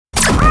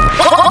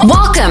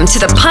Welcome to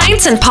the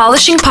Pints and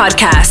Polishing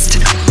Podcast,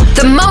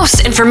 the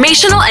most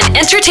informational and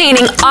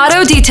entertaining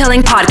auto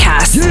detailing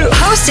podcast,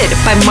 hosted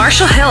by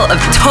Marshall Hill of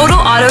Total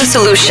Auto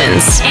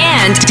Solutions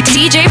and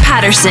DJ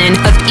Patterson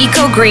of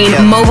Eco Green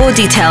Mobile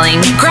Detailing.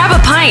 Grab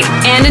a pint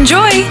and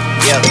enjoy.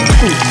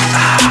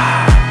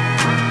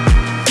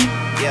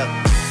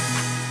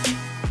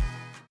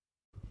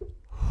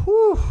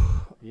 Whew.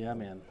 Yeah,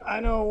 man. I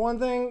know one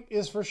thing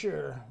is for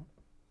sure.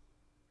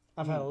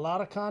 I've had a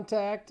lot of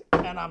contact,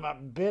 and I'm a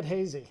bit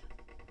hazy.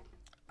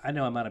 I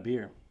know I'm out of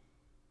beer.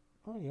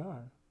 Oh, you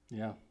are?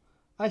 Yeah.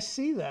 I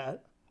see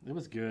that. It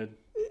was good.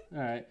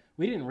 All right.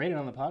 We didn't rate it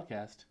on the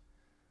podcast.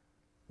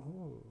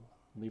 Ooh.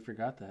 We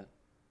forgot that.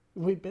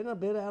 We've been a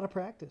bit out of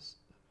practice.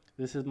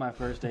 This is my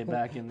first day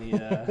back in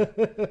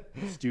the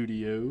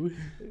studio.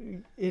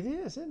 It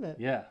is, isn't it?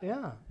 Yeah.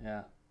 Yeah.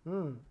 Yeah.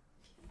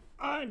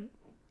 I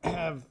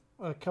have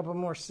a couple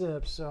more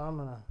sips, so I'm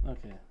going to...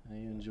 Okay. Now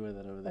you enjoy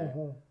that over there.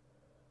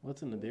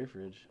 What's in the beer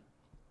fridge?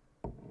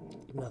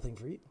 Nothing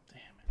for you.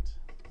 Damn it.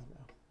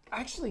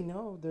 Actually,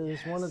 no.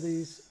 There's one of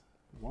these.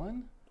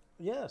 One?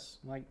 Yes.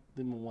 Like,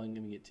 then one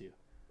going to get two.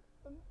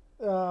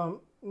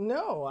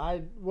 No,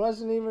 I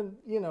wasn't even,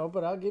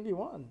 but I'll give you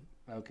one.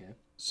 Okay.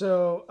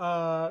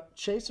 So,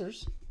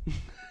 Chasers.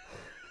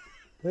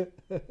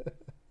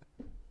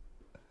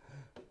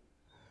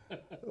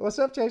 What's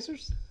up,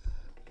 Chasers?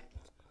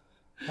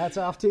 Hats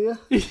off to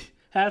you.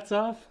 Hats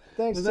off.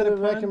 Thanks Was to that the a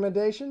pun?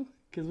 Recommendation.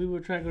 Because we were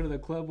trying to go to the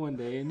club one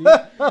day, and he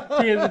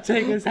had to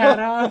take his hat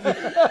off.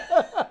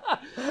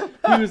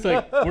 He was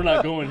like, "We're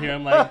not going here."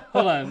 I'm like,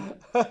 "Hold on,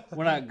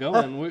 we're not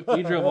going. We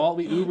drove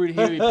we Ubered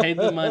here, we paid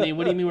the money.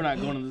 What do you mean we're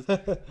not going to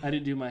this? I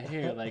didn't do my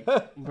hair, like,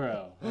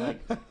 bro. Like,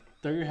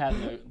 throw your hat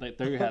in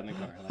the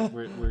car. Like,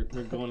 we're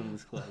going to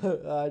this club.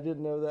 I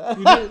didn't know that.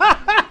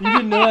 You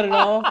didn't know that at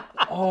all.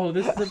 Oh,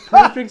 this is a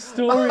perfect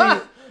story.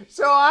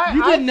 So I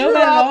didn't know threw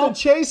that at out all? the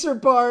Chaser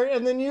part,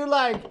 and then you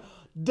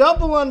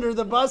double under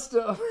the bus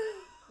stop.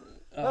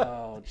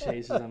 Oh,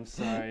 Chasers, I'm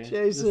sorry.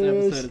 Chasers. This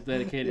episode is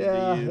dedicated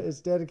to you.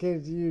 It's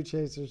dedicated to you,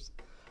 Chasers.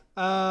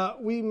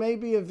 We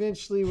maybe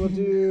eventually will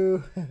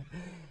do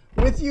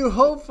with you,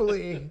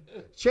 hopefully,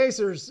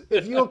 Chasers.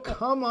 If you'll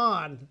come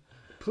on,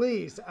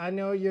 please. I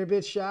know you're a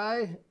bit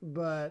shy,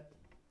 but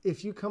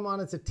if you come on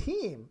as a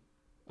team,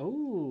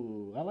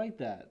 Oh, I like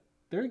that.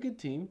 They're a good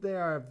team. they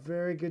are a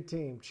very good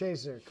team.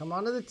 Chaser, come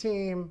on to the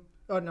team.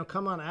 Oh no,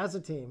 come on as a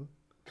team.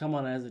 Come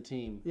on as a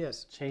team.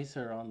 Yes,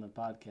 Chaser on the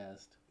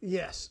podcast.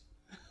 yes.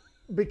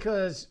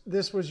 Because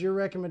this was your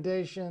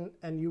recommendation,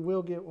 and you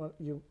will get one.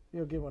 You'll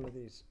get one of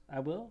these. I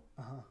will?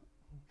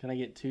 Can I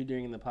get two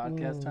during the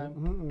podcast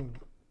time?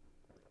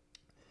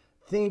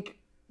 Think,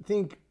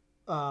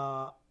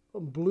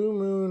 Blue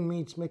Moon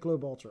meets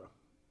Michelob Ultra.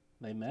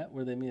 They met?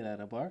 Where they meet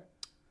at a bar?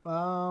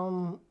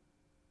 I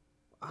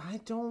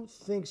don't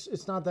think so.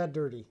 It's not that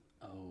dirty.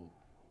 Oh.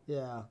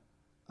 Yeah.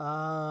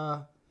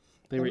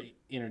 They were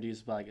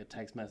introduced by like a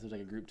text message,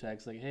 like a group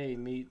text, like, hey,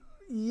 meet.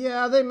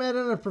 Yeah, they met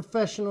in a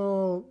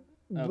professional,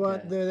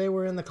 but Okay. they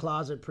were in the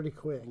closet pretty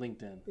quick.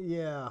 LinkedIn.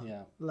 Yeah.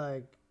 Yeah.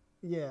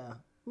 Yeah.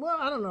 Well,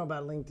 I don't know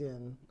about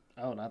LinkedIn.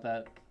 Oh, not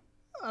that.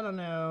 I don't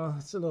know.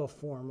 It's a little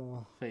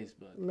formal.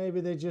 Facebook. Maybe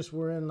they just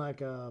were in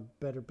like a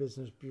Better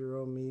Business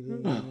Bureau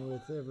meeting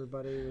with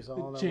everybody who was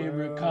all in the Chamber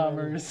room, of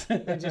Commerce.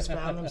 and they just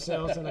found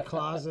themselves in a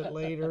closet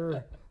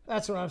later.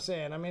 That's what I'm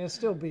saying. I mean, it's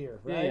still beer,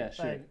 right? Yeah,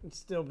 sure. Like, it's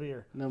still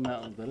beer. No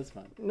mountains, but it's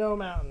fine. No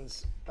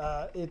mountains.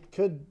 It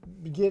could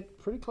get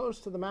pretty close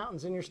to the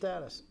mountains in your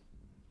status.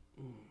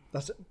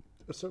 That's a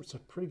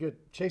pretty good.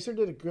 Chaser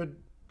did a good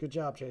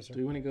job, Chaser. Do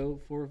we want to go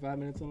 4 or 5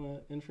 minutes on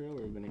the intro, or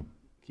are we going to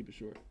keep it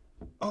short?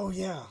 Oh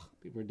yeah.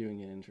 We're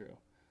doing an intro.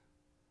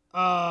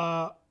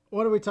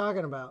 What are we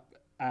talking about?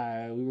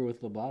 We were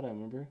with Labata,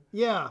 remember?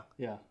 Yeah,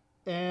 Yeah.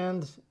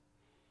 and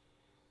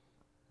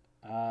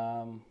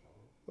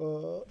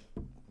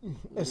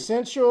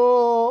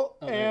essential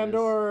there and it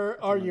is. or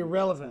are you on the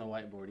relevant?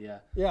 whiteboard, yeah.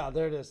 Yeah,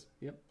 there it is.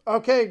 Yep.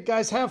 Okay,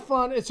 guys, have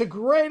fun. It's a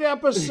great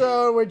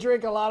episode. We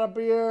drink a lot of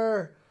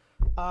beer.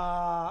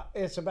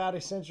 It's about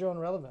essential and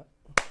relevant.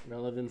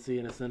 Relevancy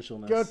and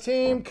essentialness. Go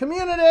team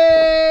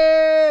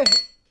community!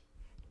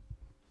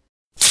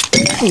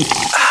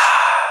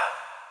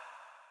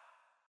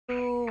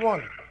 2,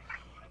 1.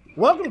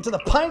 Welcome to the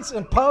Pints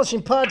and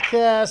Polishing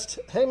Podcast.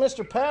 Hey,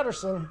 Mr.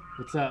 Patterson.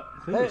 What's up?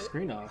 Clean your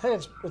screen off. Hey,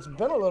 it's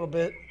been a little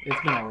bit. It's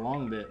been a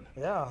long bit.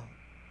 Yeah.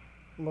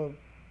 Well,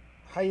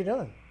 how you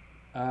doing?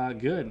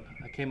 Good.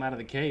 I came out of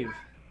the cave.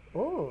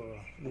 Oh,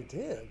 you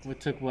did. We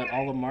took,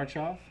 all of March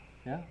off?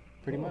 Yeah,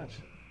 pretty much.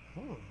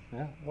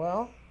 Yeah.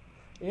 Well,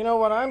 you know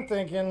what I'm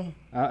thinking?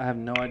 I have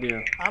no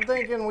idea. I'm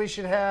thinking we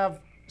should have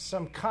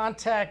some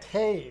contact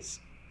haze.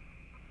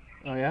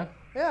 Oh, yeah?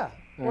 Yeah.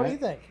 What do you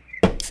think?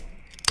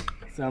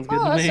 Sounds good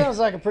Oh, to that me. sounds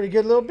like a pretty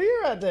good little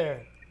beer right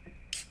there.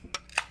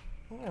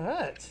 All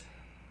right.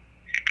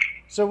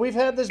 So we've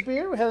had this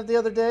beer. We had it the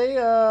other day,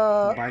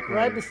 Bike right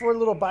ride. before the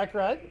little bike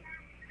ride.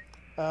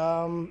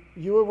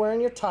 You were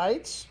wearing your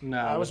tights. No,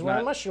 I was wearing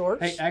not. my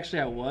shorts. Hey, actually,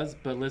 I was,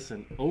 but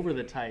listen, over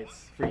the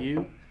tights for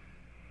you,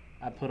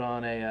 I put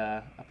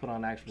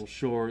on actual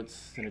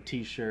shorts and a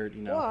t-shirt.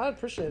 You know, Well, I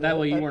appreciate that. that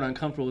way you weren't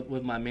uncomfortable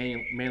with my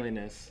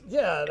manliness.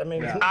 Yeah, I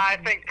mean, Yeah. I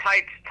think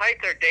tights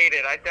are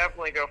dated. I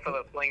definitely go for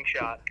the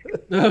slingshot.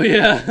 Oh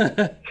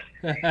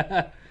yeah.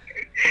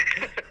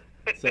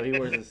 So he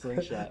wears a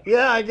slingshot.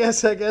 yeah. I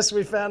guess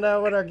we found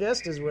out what our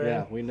guest is wearing.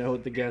 Yeah, we know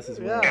what the guess is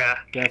wearing. Yeah.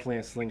 Definitely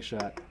a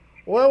slingshot.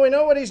 Well, we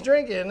know what he's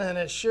drinking, and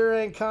it sure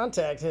ain't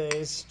contact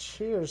haze.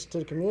 Cheers to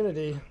the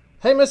community.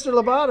 Hey, Mr.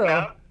 Lobato,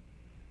 Yeah.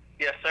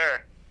 Yes,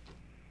 sir.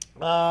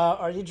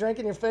 are you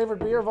drinking your favorite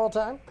beer of all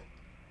time?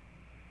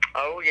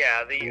 Oh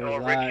yeah, the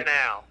Coors Light.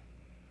 original.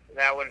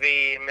 That would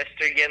be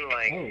Mr.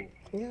 Yinling.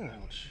 Oh, Yeah.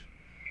 ouch.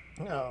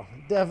 No,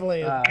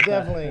 definitely, Ah,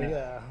 definitely.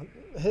 Yeah.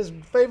 His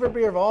favorite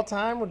beer of all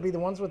time would be the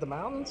ones with the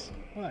mountains.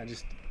 Well, I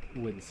just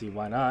wouldn't see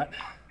why not.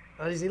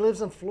 He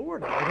lives in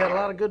Florida. They got a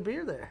lot of good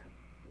beer there.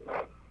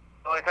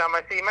 Only time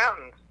I see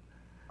mountains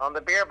on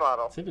the beer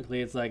bottle.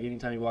 Typically, it's like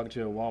anytime you walk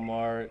into a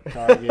Walmart,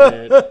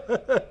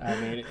 Target, I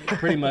mean,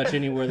 pretty much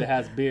anywhere that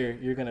has beer,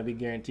 you're going to be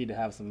guaranteed to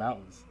have some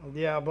mountains.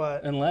 Yeah,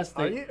 but Unless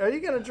are they... you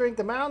going to drink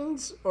the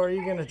mountains, or are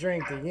you going to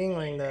drink the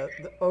Yingling,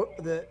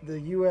 the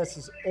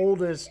U.S.'s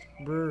oldest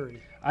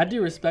brewery? I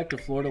do respect to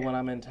Florida when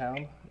I'm in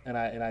town, and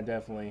I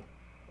definitely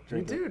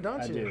drink You do, it.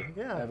 don't I you? do,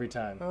 Yeah. every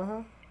time.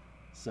 Uh-huh.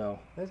 So,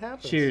 It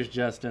happens. cheers,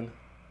 Justin.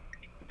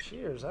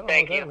 Cheers. I don't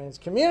Thank know what you. that means.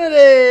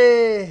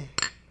 Community.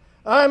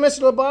 All right,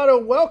 Mr.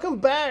 Lobato, welcome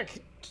back.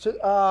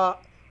 To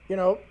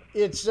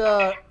it's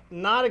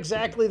not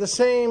exactly the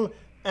same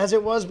as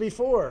it was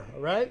before,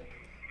 right?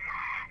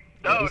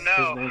 Oh His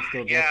no. name's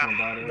still Yeah. Justin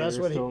about it. That's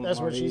You're what still that's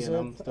what Marty, she and said.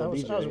 I'm still I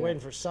was DJ, yeah. waiting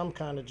for some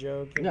kind of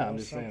joke. you No, know, I'm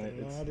just saying something.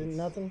 it. No, I didn't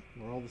nothing.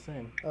 We're all the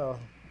same. Oh,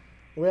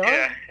 we are.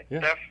 Yeah.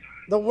 Yeah.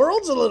 The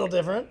world's a little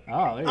different.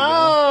 Oh, there you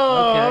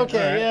Oh, go.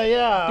 okay, all right.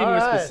 yeah. Be all more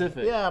right.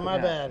 specific. Yeah, my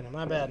Yeah.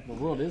 bad. The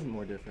world is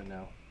more different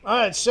now. All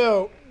right,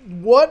 so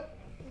what,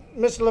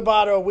 Mr.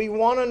 Lobato, we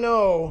want to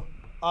know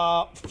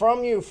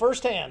from you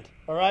firsthand.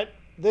 All right,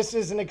 this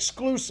is an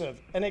exclusive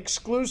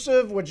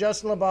with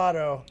Justin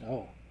Lobato.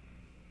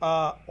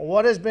 Oh.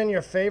 What has been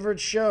your favorite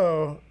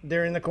show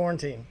during the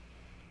quarantine?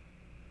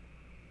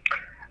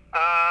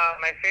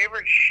 My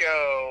favorite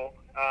show,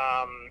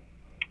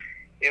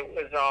 it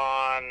was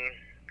on, I'm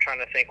trying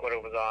to think what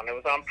it was on. It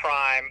was on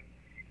Prime,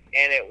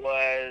 and it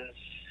was...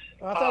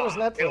 I thought it was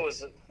Netflix. It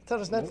was, I thought it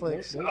was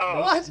Netflix. Nope, Oh.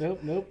 What?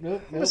 Nope.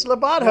 Mr.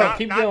 Lobato. No,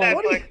 keep not going. Netflix,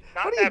 What are you-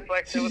 not what are you-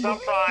 Netflix. It was on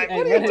Prime. Hey,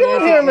 What are let you him doing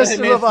answer- here, let Mr.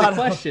 him answer Lobato? the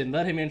question.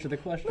 Let him answer the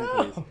question,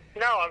 please.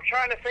 No, I'm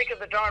trying to think of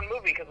the darn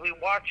movie because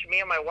me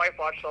and my wife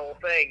watched the whole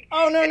thing.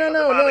 Oh, no, And no, it was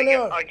no, about no, a no.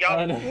 young-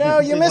 Oh, no. No,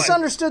 you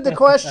misunderstood the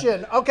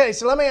question. Okay,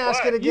 so let me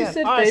ask What? it You again.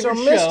 said All right, so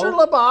favorite Mr. show.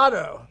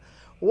 Lobato,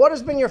 what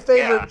has been your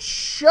favorite Yeah.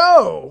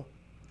 show?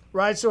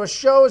 Right, so a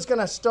show is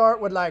going to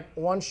start with like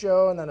one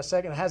show and then a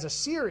second. It has a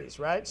series,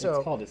 right? So,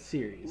 It's called a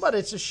series. but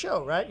it's a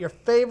show, right? Your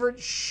favorite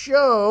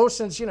show,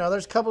 since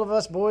there's a couple of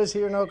us boys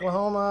here in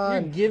Oklahoma. You're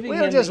and giving we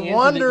him were the just answer that you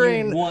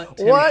wondering want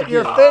him what to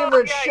your give.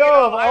 favorite Oh, yeah,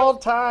 show of I- all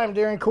time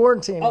during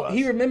quarantine Oh, was.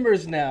 he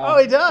remembers now. Oh,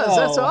 he does.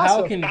 That's How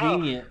awesome.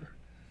 convenient.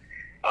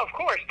 Of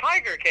course,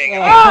 Tiger King. Oh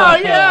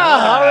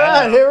yeah! All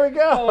right, here we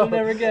go. I would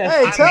never guess.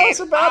 Hey, I tell mean, us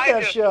about I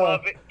that just show.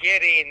 love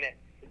getting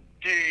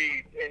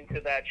deep into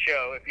that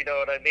show, if you know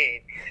what I mean.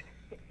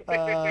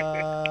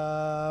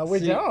 We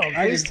See, don't.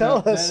 I Please just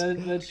tell know us.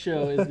 That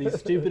show is the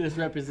stupidest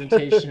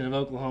representation of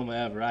Oklahoma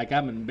ever. Like,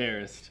 I'm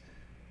embarrassed.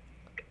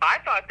 I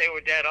thought they were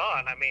dead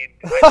on. I mean,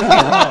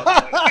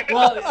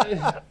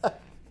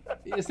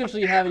 Well,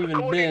 essentially, you haven't even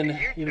According to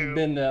even YouTube.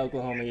 been to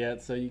Oklahoma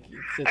yet, so it's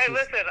hey, just-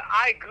 listen,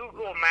 I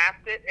Google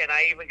mapped it, and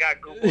I even got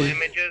Google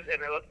Images,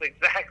 and it looks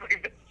exactly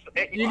the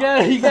same. You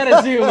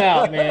gotta zoom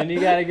out, man. You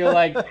gotta go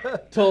like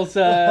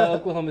Tulsa,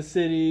 Oklahoma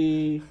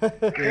City.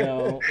 Stay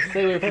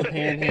away from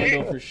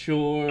Panhandle for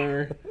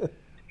sure.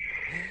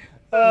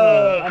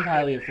 I'm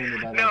highly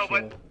offended by that No, show.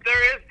 but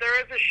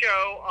there is a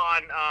show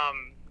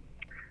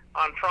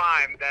on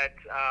Prime that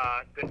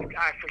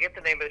I forget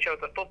the name of the show.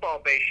 It's a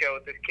football-based show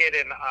with this kid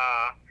in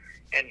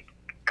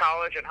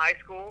college and high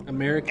school.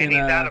 American. And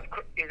he's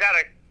out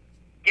of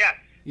yes,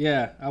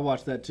 Yeah, I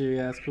watched that too.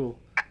 Yeah, that's cool.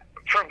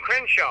 from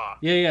Crenshaw.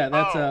 Yeah,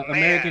 that's Oh,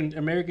 man.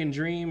 American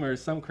Dream or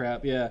some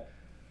crap. Yeah.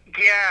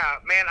 Yeah,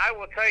 man, I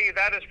will tell you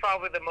that is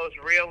probably the most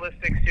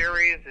realistic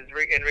series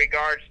in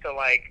regards to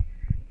like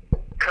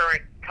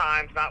current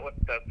times, not with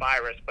the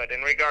virus, but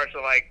in regards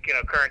to like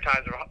current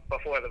times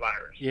before the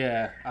virus.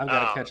 Yeah, I've got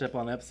to Oh. catch up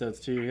on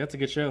episodes too. That's a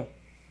good show.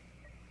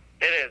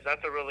 It is.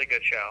 That's a really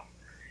good show,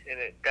 and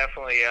it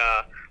definitely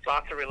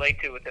lots to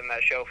relate to within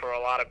that show for a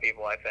lot of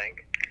people, I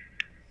think.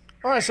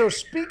 All right. So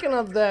speaking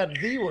of that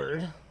V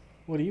word,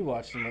 What are you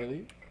watching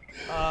lately?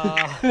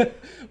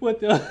 What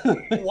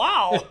the?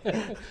 wow.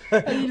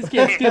 You just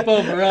can't skip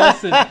over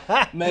us and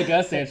make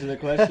us answer the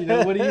question.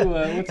 What are you?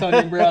 What's on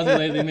your browser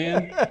lately,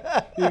 man?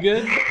 You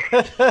good?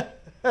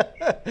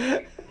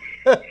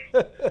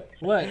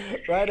 What?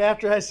 Right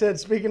after I said,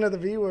 speaking of the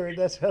V word,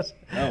 that's us.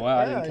 Oh wow,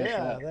 I Yeah, didn't catch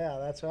yeah, that. yeah.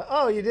 That's right.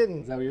 Oh, you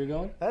didn't. Is that where you're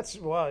going? That's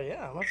yeah. Well,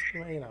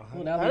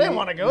 now I we didn't know-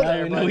 want to go now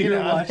there. we but, know you were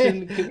know,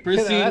 watching.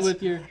 Proceed that's-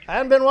 with your. I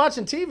haven't been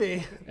watching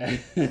TV.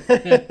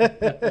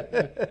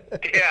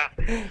 Yeah.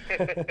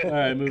 All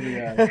right, moving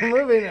on.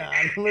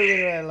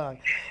 moving right along.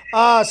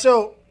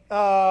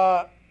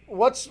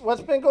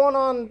 What's been going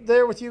on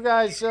there with you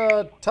guys?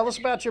 Tell us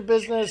about your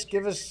business.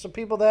 Give us some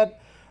people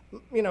that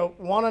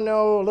want to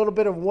know a little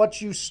bit of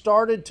what you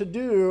started to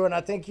do, and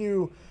I think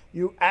you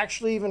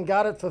actually even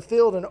got it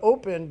fulfilled and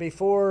open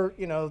before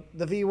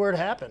the V word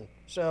happened.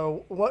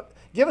 So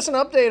give us an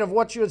update of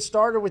what you had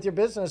started with your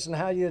business and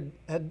how you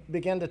had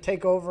begun to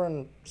take over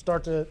and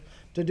start to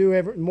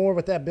do more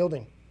with that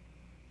building.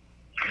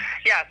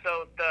 Yeah,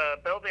 so the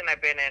building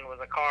I've been in was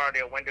a car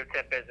audio window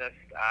tint business.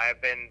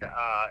 I've been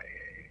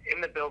in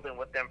the building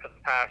with them for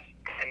the past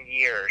 10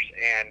 years,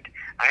 and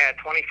I had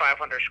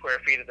 2,500 square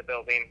feet of the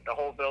building. The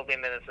whole building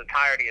in its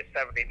entirety is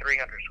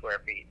 7,300 square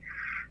feet.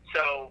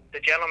 So the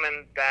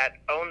gentleman that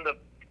owned the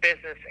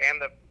business and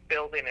the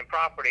building and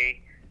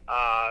property,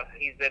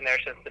 he's been there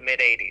since the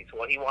mid-'80s.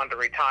 Well, he wanted to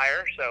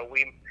retire, so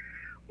we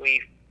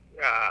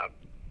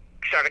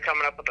started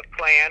coming up with a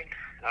plan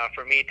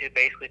for me to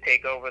basically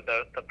take over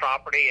the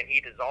property, and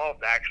he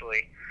dissolved,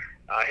 actually,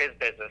 his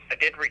business. I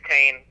did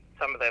retain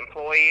some of the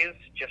employees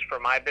just for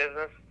my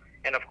business,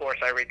 and of course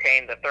I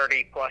retained the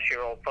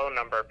 30-plus-year-old phone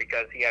number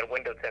because he had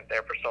window tint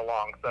there for so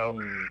long. So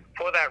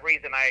for that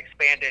reason, I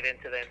expanded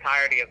into the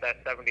entirety of that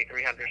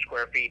 7,300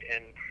 square feet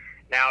and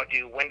now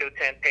do window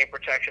tint, paint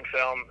protection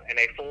film, and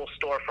a full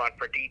storefront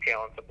for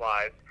detail and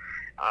supplies.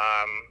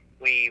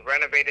 We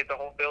renovated the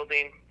whole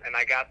building, and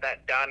I got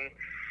that done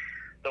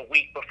the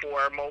week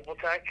before Mobile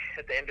Tech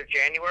at the end of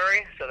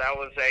January. So that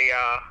was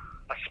a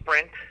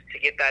sprint to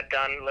get that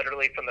done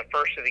literally from the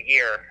first of the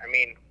year. I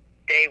mean,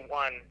 day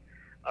one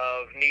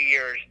of New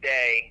Year's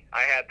Day,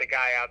 I had the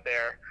guy out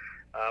there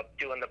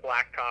doing the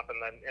blacktop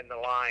and the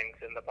lines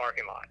in the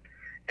parking lot.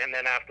 And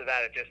then after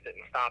that, it just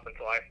didn't stop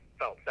until I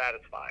felt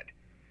satisfied.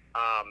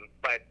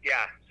 But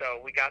yeah, so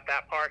we got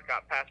that part,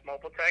 got past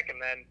Mobile Tech, and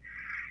then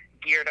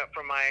geared up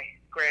for my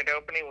grand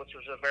opening, which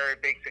was a very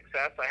big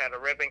success. I had a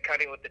ribbon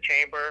cutting with the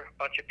chamber, a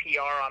bunch of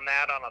PR on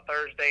that on a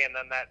Thursday, and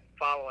then that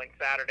following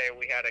Saturday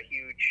we had a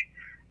huge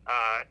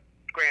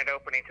grand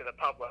opening to the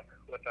public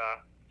with a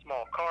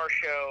small car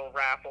show,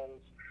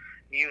 raffles,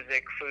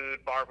 music, food,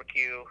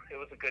 barbecue. It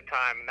was a good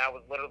time, and that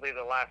was literally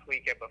the last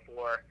weekend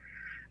before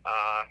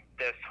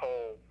this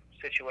whole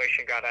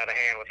situation got out of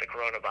hand with the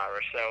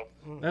coronavirus. So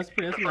That's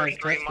a nice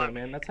touch, though,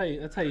 man.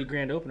 That's how you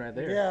grand open right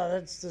there. Yeah,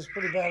 that's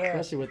pretty badass.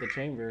 Especially with the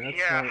chamber. That's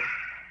yeah. smart.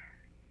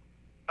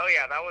 Oh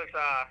yeah, that was.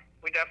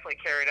 We definitely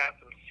carried out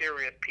some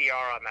serious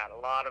PR on that. A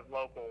lot of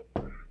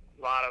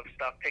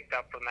stuff picked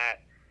up from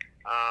that.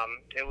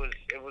 It was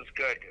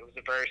good. It was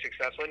very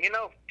successful. And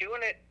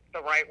doing it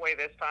the right way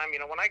this time.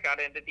 When I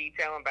got into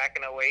detailing back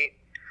in 2008,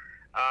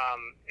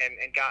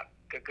 and got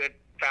a good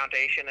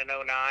foundation in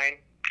 2009,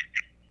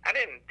 I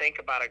didn't think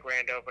about a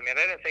grand opening.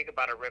 I didn't think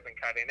about a ribbon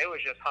cutting. It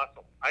was just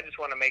hustle. I just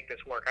want to make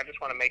this work. I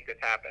just want to make this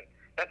happen.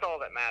 That's all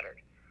that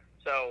mattered.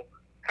 So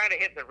kind of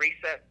hitting the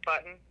reset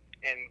button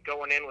and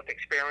going in with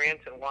experience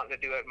and wanting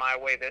to do it my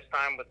way this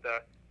time with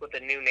the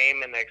new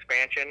name and the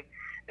expansion,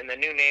 and the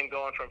new name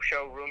going from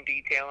showroom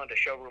detailing to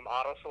showroom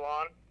auto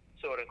salon,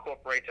 so it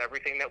incorporates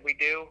everything that we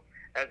do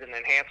as an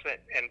enhancement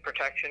and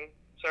protection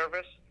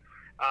service.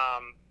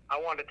 I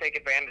wanted to take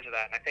advantage of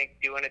that, and I think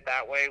doing it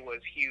that way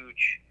was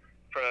huge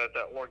for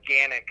the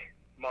organic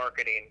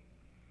marketing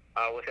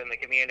within the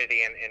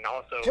community, and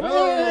also Said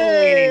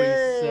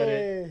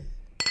it.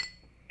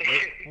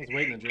 I was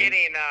waiting to drink.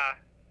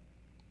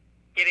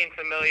 getting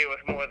familiar with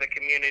more of the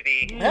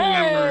community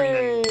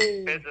members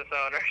and business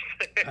owners.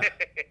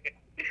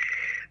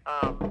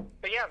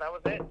 But yeah, that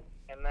was it.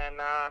 And then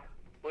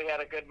we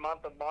had a good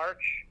month of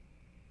March,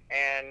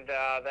 and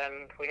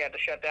then we had to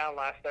shut down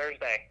last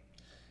Thursday.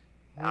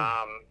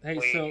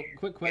 So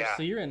quick question. Yeah.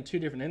 So you're in two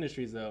different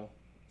industries, though.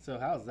 So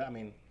how's that? I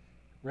mean,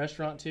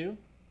 restaurant too?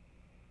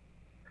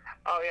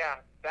 Oh yeah,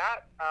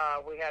 that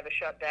we had to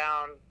shut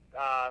down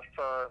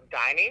for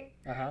dining,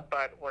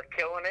 but we're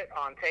killing it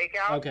on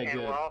takeout. Okay, and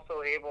good. we're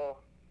also able,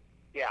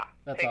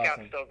 That's takeout's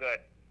awesome. still good.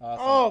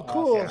 Awesome. Oh,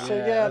 cool. Awesome.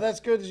 So that's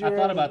good. I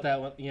thought about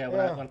that when when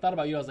I thought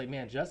about you, I was like,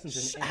 man,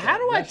 Justin's in How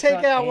do I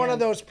take out one of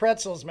those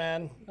pretzels,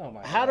 man? Oh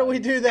my How God. do we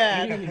do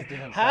that? Give me these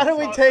damn How do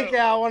we pretzels. take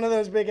out one of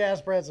those big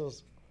ass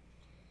pretzels?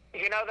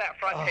 You know that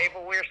front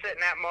table we were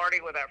sitting at, Marty,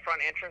 where that front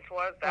entrance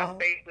was? That's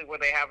basically where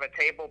they have a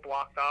table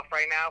blocked off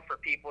right now for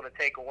people to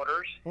take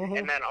orders.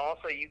 And then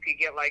also you could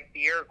get like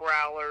beer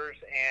growlers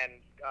and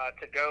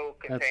to-go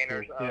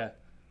containers That's cool. of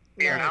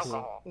beer and Nice.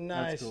 alcohol.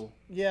 Nice. That's cool.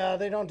 Yeah,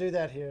 they don't do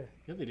that here.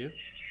 Yeah, they do.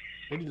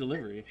 They do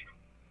delivery,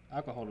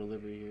 alcohol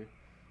delivery here.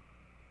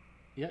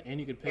 Yeah,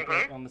 and you could pick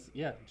up on this.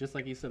 Yeah, just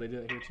like you said, they do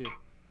it here too.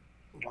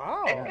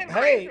 Wow. It's been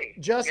Hey, crazy.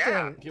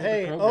 Justin. Give it the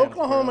Hey, programs,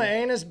 Oklahoma bro.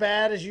 ain't as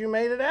bad as you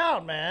made it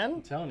out, I'm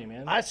man. telling you,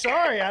 man. I'm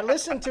sorry. I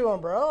listened to him,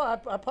 bro. I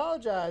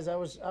apologize. I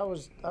was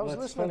What's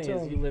listening funny to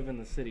is him. you live in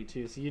the city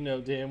too, so you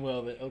know damn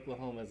well that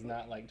Oklahoma is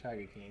not like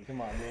Tiger King.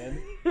 Come on,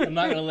 man. I'm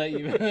not gonna let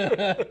you.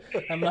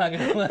 I'm not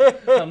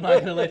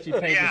gonna let you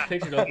paint Yeah,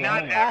 this picture of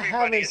not Oklahoma. I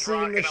haven't everybody is seen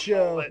rocking the a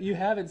show. mullet. You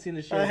haven't seen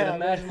the show, I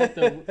but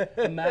haven't.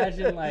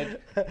 imagine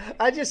like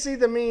I just see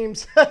the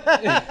memes.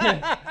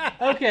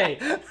 okay,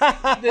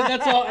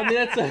 that's all. I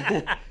mean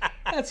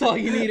that's all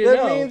you need to The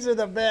know. memes are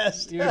the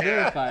best. You're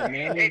verified,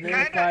 man. You're It kinda-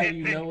 verified.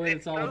 You it- know what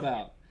it's all so-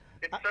 about.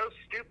 It's so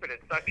stupid it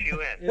sucks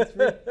you in.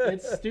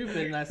 It's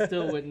stupid, and I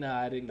still wouldn't. No,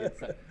 I didn't get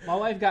stuck. My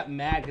wife got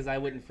mad because I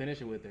wouldn't finish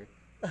it with her.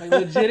 Like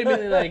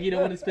legitimately, like you don't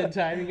want to spend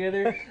time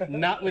together.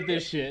 Not with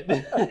this shit.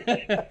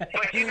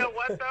 But you know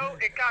what though?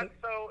 It got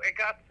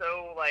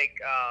so like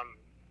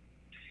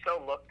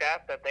so looked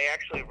at that they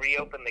actually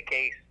reopened the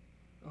case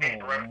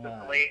and Oh wrote the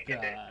my late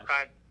and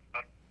gosh.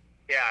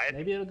 yeah,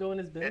 Maybe it'll go in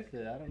his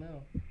benefit. I don't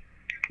know.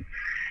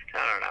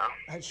 I don't know.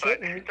 I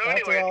shouldn't. So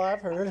After anyway, all I've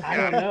heard. I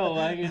don't know.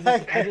 I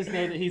just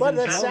know that he's. But in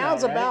that jail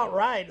sounds now, right? about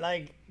right.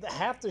 Like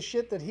half the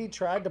shit that he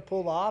tried to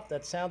pull off,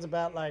 that sounds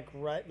about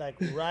right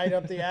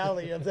up the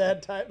alley of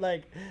that type.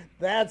 Like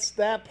that's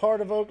that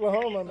part of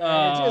Oklahoma,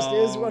 man. It just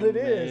is what it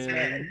is,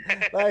 man.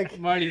 Like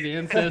Marty's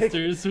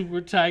ancestors who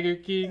were Tiger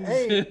Kings.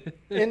 hey,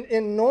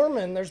 in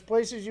Norman, there's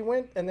places you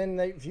went, and then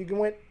if you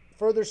went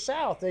further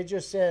south, they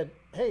just said,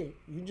 hey,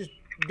 you just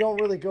don't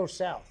really go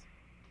south.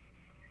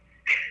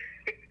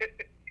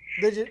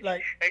 They just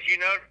like. as you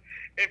know,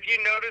 if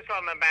you notice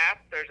on the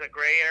map, there's a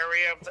gray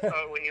area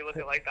when you look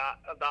at like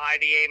the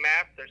IDA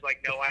map. There's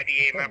like no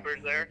IDA members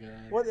there.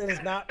 Well,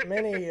 there's not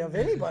many of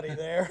anybody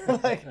there.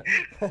 Like,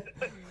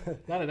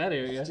 Not in that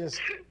area.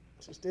 just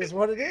is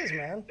what it is,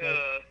 man.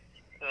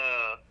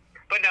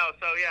 But no,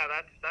 so yeah,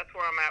 that's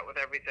where I'm at with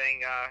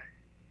everything.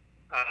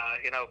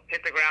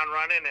 Hit the ground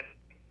running and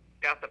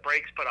got the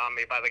brakes put on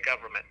me by the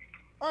government.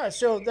 All right,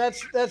 so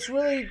that's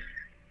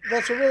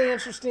a really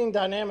interesting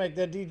dynamic.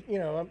 That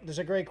there's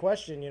a great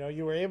question.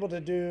 You were able to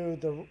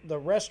do the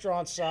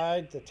restaurant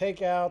side, the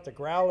takeout, the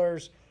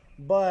growlers,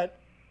 but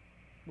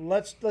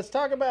let's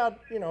talk about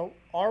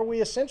are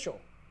we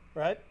essential,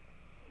 right?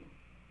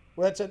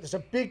 Well, it's a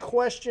big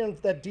question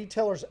that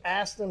detailers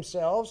ask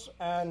themselves,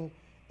 and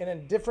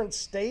in different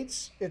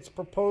states, it's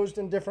proposed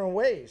in different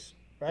ways,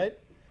 right?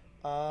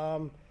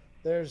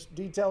 There's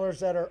detailers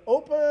that are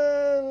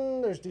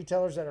open. There's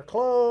detailers that are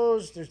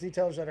closed. There's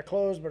detailers that are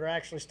closed but are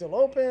actually still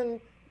open.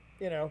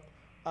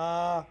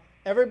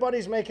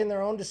 Everybody's making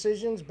their own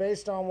decisions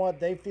based on what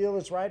they feel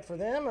is right for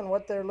them and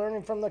what they're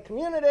learning from the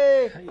community.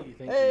 Hey, thank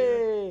you.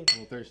 Hey. A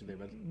little thirsty there,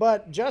 bud.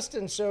 But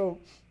Justin, so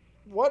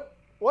what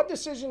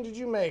decision did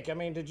you make? I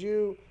mean, did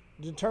you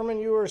determine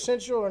you were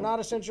essential or not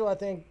essential? I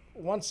think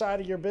one side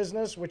of your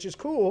business, which is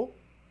cool,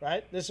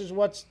 right? This is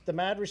what's the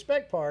mad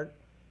respect part.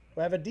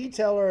 We have a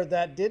detailer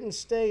that didn't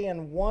stay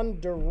in one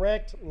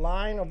direct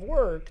line of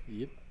work.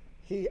 Yep.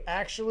 He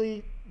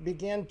actually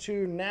began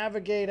to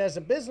navigate as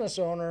a business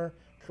owner,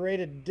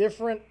 created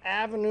different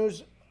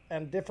avenues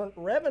and different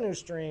revenue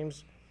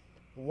streams.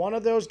 One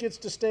of those gets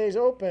to stay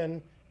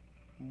open.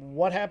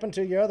 What happened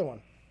to your other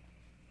one?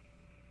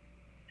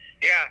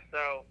 Yeah,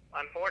 so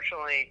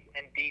unfortunately,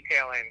 in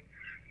detailing,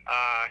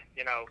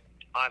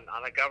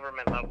 on a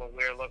government level,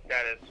 we're looked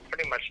at as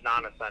pretty much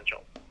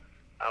non-essential.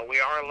 We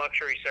are a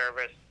luxury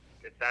service.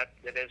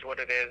 It is what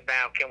it is.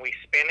 Now, can we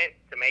spin it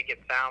to make it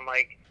sound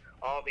like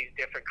all these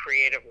different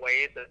creative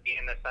ways of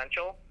being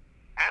essential?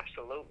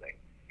 Absolutely.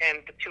 And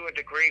to a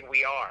degree,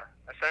 we are.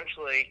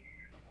 Essentially,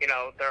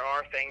 there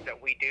are things that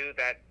we do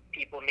that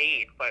people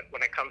need, but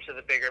when it comes to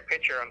the bigger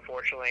picture,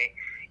 unfortunately,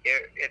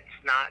 it's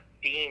not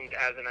deemed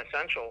as an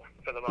essential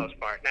for the most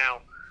part.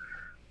 Now,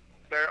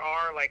 there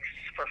are, like,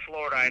 for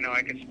Florida, I know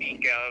I could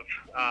speak of,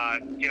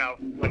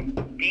 when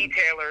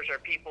detailers or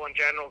people in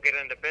general get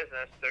into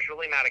business, there's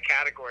really not a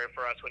category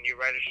for us when you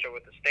register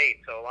with the state.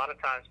 So a lot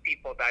of times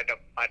people by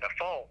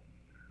default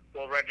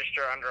will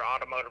register under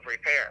automotive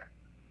repair.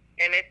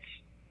 And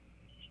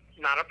it's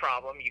not a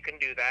problem. You can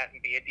do that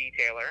and be a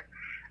detailer.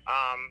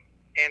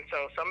 And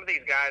so some of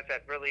these guys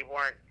that really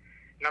weren't,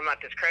 and I'm not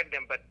discrediting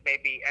them, but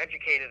maybe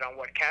educated on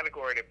what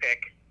category to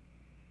pick,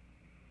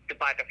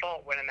 by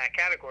default went in that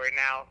category.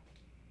 Now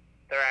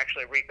they're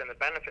actually reaping the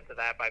benefits of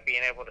that by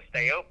being able to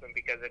stay open,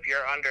 because if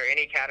you're under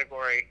any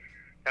category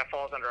that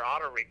falls under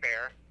auto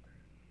repair,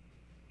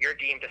 you're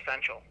deemed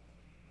essential.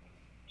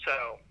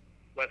 So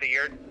whether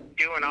you're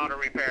doing auto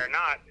repair or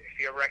not, if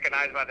you're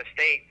recognized by the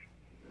state,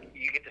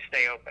 you get to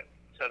stay open.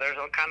 So there's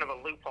a kind of a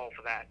loophole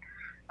for that.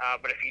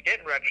 But if you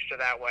didn't register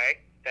that way,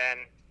 then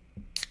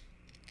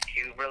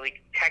you really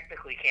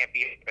technically can't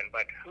be open.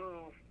 But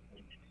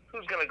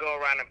who's going to go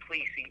around and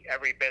police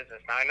every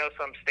business? Now, I know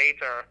some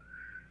states are,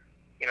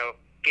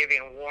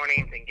 giving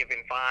warnings and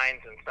giving fines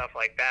and stuff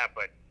like that,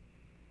 but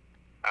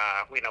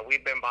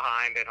we've been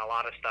behind in a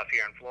lot of stuff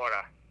here in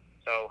Florida.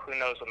 So who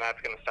knows when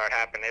that's going to start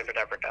happening, if it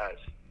ever does.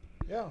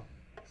 Yeah.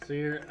 So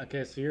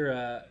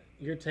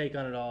your take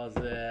on it all is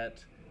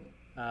that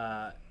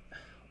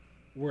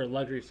we're a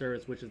luxury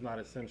service, which is not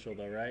essential,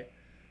 though, right?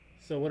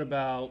 So what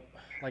about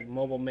like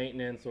mobile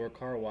maintenance or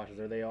car washes?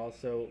 Are they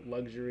also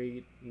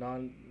luxury,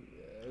 non?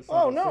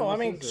 Oh no, I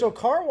mean, services, so or-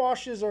 car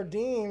washes are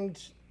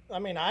deemed. I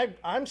mean,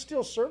 I'm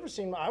still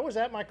servicing. I was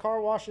at my car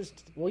washes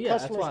Well, yeah,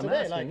 that's customers what I'm today.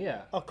 asking, Like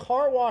yeah. a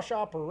car wash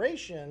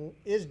operation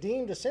is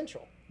deemed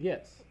essential.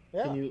 Yes.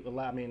 Yeah. Can you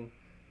allow? I mean,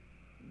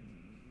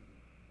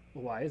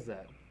 why is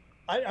that?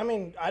 I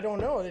mean, I don't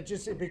know. It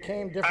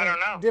became I different don't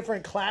know.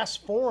 different class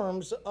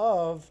forms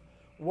of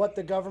what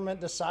the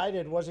government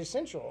decided was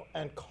essential.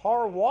 And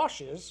car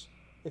washes,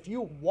 if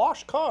you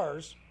wash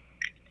cars,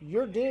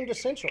 you're deemed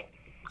essential.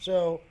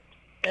 So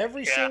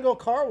every Yeah. single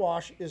car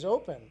wash is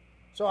open.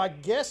 So I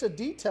guess a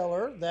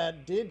detailer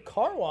that did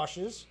car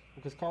washes,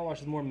 Because car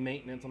wash is more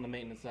maintenance on the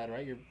maintenance side,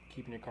 right? You're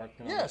keeping your car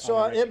clean. yeah. on So the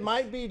it regular-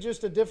 might be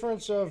just a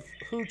difference of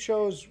who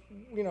chose,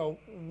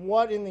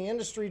 what in the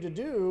industry to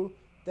do.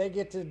 They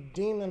get to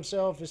deem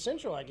themselves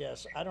essential, I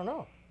guess. I don't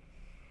know.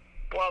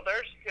 Well,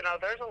 there's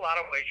a lot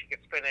of ways you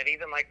could spin it.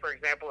 Even like, for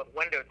example, with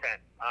window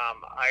tint.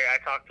 I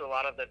talked to a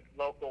lot of the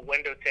local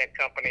window tint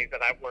companies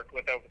that I've worked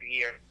with over the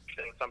years,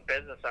 and some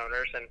business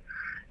owners, and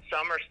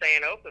some are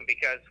staying open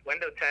because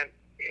window tint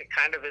it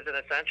kind of is an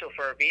essential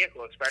for a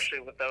vehicle, especially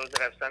with those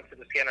that have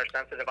sensitive skin or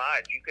sensitive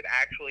eyes. You could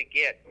actually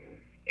get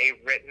a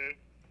written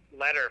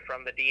letter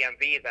from the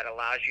DMV that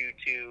allows you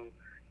to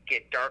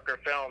get darker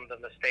film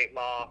than the state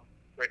law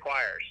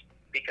requires,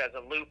 because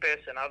of lupus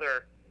and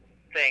other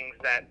things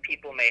that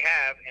people may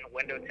have, and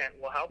window tint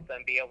will help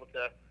them be able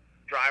to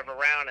drive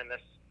around in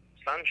this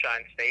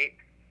sunshine state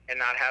and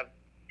not have,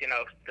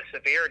 the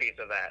severities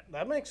of that.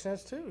 That makes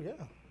sense too. Yeah.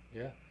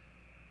 Yeah.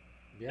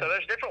 Yeah. So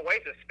there's different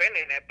ways of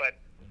spinning it, but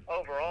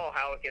overall,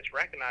 how it gets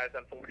recognized,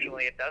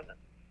 unfortunately, it doesn't.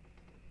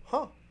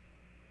 Huh.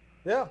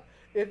 Yeah.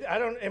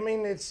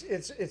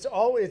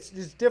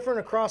 It's different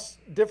across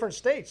different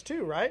states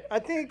too, right? I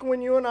think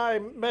when you and I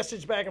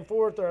messaged back and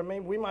forth, or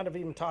maybe we might have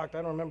even talked, I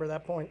don't remember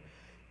that point.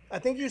 I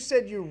think you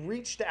said you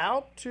reached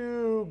out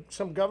to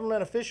some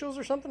government officials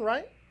or something,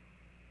 right?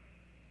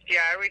 Yeah,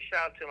 I reached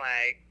out to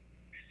my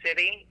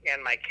city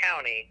and my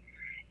county,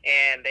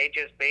 and they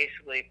just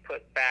basically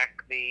put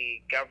back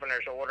the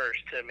governor's orders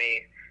to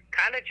me,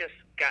 kind of just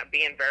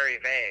being very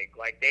vague.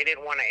 Like, they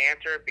didn't want to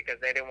answer it because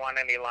they didn't want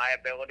any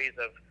liabilities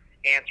of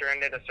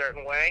answering it a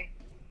certain way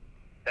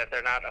that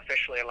they're not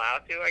officially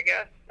allowed to, I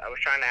guess. I was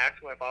trying to ask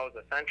them if I was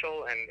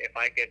essential and if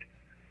I could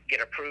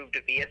get approved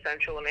to be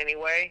essential in any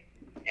way.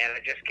 And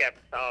it just kept,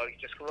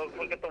 just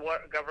look at the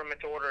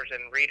government orders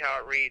and read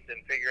how it reads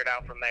and figure it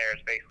out from there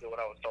is basically what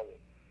I was told.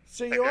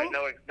 So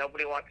Like,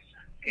 nobody wants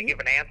to give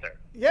an answer.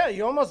 yeah,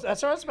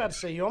 that's what I was about to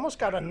say. You almost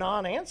got a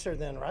non-answer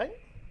then, right?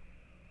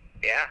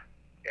 Yeah.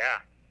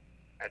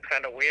 That's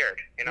kind of weird.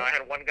 I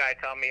had one guy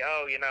tell me,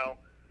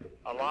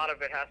 a lot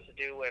of it has to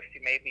do with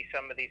maybe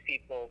some of these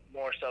people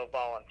more so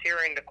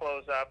volunteering to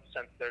close up,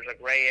 since there's a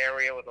gray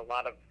area with a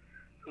lot of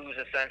who's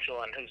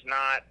essential and who's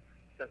not,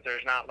 since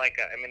there's not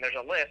there's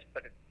a list,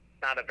 but it's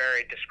not a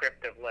very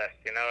descriptive list,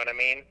 you know what I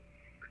mean?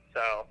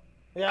 So,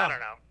 Yeah. I don't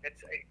know.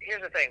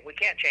 Here's the thing. We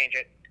can't change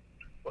it.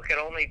 We can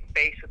only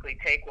basically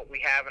take what we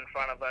have in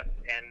front of us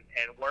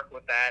and work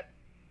with that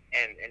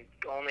and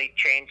only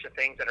change the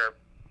things that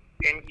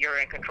you're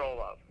in control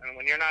of. And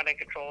when you're not in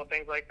control of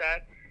things like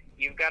that,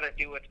 you've got to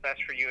do what's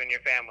best for you and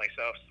your family.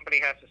 So if somebody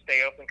has to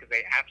stay open because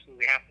they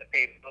absolutely have to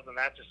pay bills, and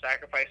that's a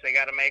sacrifice they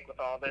got to make with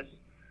all this,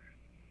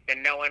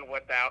 and knowing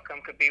what the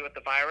outcome could be with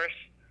the virus,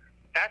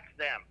 that's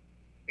them.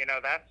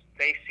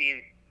 They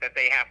see that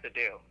they have to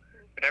do.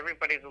 But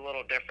everybody's a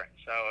little different.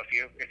 So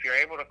if you're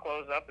able to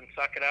close up and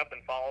suck it up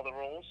and follow the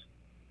rules,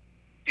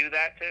 do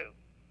that too.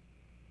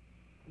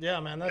 Yeah,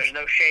 man. There's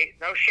no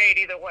shade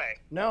either way.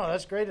 No,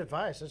 that's great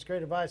advice.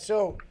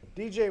 So,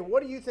 DJ,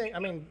 what do you think? I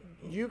mean,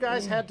 you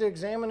guys had to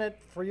examine it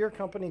for your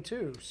company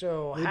too.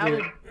 So how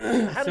did.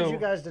 did So- you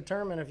guys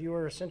determine if you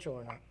were essential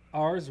or not?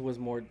 Ours was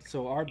more,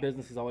 so our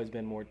business has always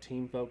been more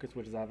team focused,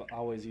 which is I've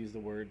always used the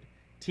word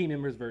team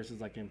members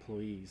versus like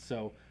employees.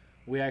 So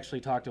we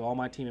actually talked to all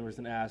my team members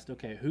and asked,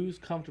 okay, who's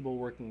comfortable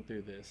working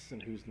through this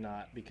and who's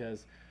not?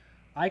 Because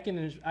I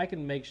can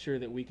make sure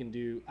that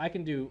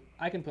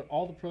I can put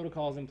all the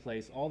protocols in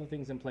place, all the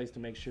things in place to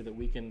make sure that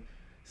we can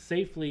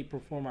safely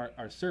perform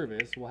our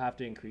service. We'll have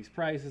to increase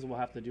prices. We'll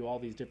have to do all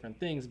these different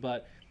things.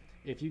 But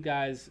if you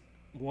guys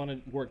want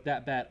to work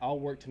that bad, I'll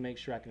work to make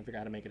sure I can figure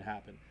out how to make it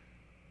happen.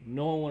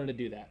 No one wanted to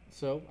do that.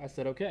 So I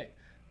said, okay,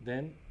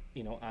 then,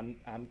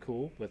 I'm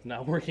cool with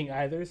not working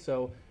either.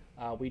 So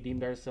we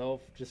deemed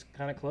ourselves just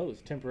kind of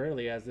closed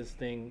temporarily as this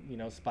thing,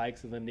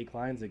 spikes and then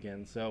declines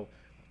again. So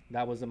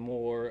that was a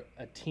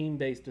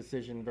team-based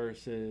decision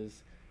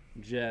versus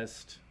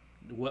just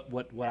what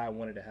I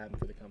wanted to happen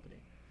for the company.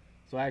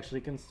 So I actually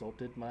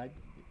consulted my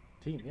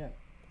team. Yeah.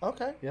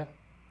 Okay. Yeah.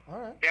 All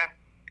right. Yeah.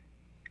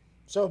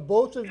 So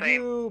both of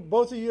Same.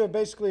 you have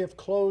basically have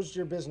closed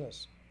your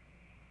business.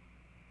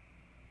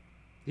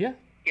 Yeah.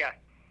 Yeah.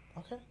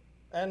 Okay.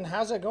 And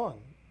how's that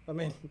going? I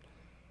mean,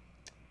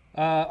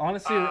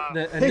 Honestly, yeah.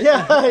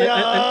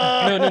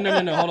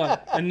 no. Hold on.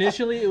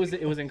 Initially, it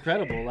was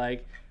incredible.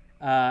 Like,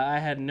 I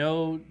had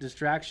no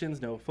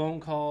distractions, no phone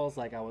calls.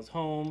 Like, I was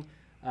home.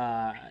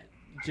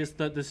 Just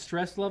the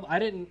stress level.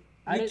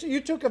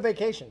 You took a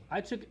vacation.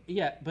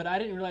 But I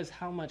didn't realize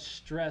how much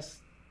stress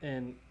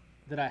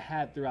that I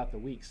had throughout the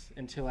weeks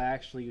until I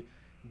actually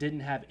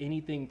didn't have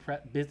anything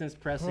business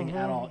pressing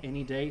at all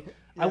any day.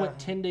 I went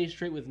 10 days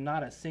straight with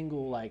not a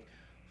single like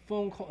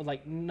phone call,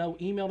 like no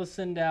email to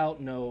send out,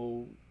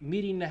 no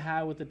meeting to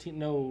have with the team,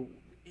 no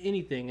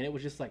anything. And it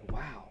was just like,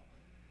 wow,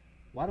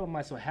 why am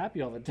I so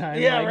happy all the time?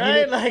 Yeah, like, right?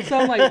 You know, Like, so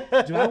I'm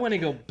like, do I want to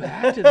go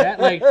back to that?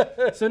 Like,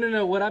 so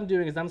no, what I'm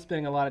doing is I'm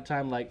spending a lot of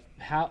time like,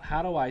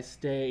 how do I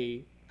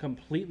stay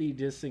completely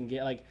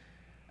disengaged? Like,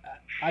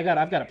 I've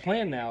got a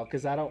plan now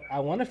because I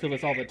want to feel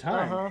this all the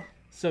time.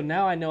 So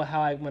now I know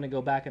how I'm going to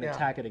go back and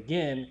attack it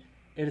again.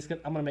 I'm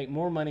going to make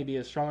more money, be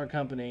a stronger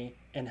company,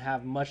 and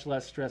have much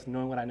less stress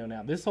knowing what I know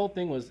now. This whole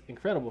thing was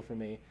incredible for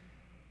me,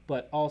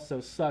 but also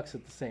sucks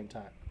at the same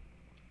time.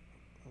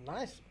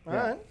 Nice. All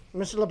right.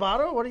 Mr.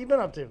 Lobato, what have you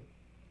been up to?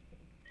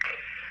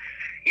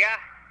 Yeah,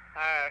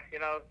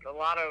 a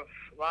lot of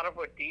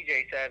what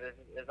DJ said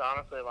is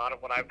honestly a lot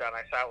of what I've done.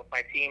 I sat with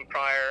my team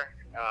prior.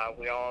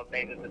 We all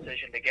made the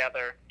decision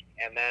together,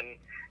 and then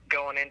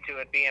going into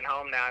it being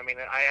home now. I mean,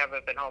 I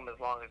haven't been home as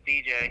long as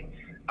DJ.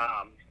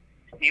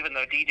 Even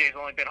though DJ's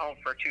only been home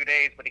for 2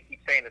 days, but he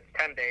keeps saying it's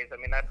 10 days. I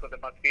mean, that's what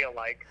it must feel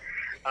like.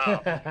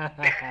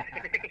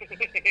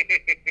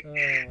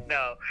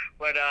 No,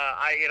 but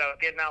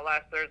getting out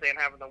last Thursday and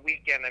having the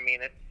weekend. I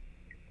mean,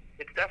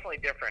 it's definitely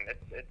different.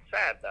 It's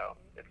sad though.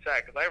 It's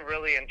sad because I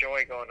really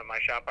enjoy going to my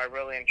shop. I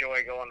really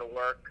enjoy going to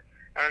work.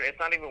 It's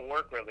not even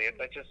work really.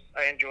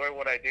 I enjoy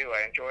what I do.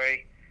 I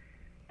enjoy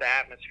the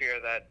atmosphere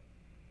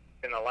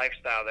and the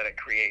lifestyle that it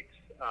creates.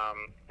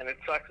 And it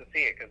sucks to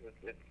see it because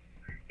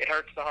it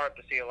hurts the heart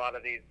to see a lot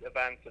of these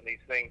events and these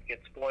things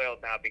get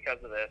spoiled now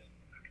because of this.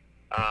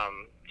 I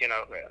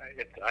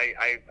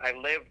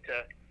live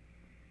to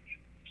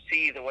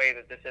see the way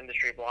that this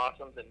industry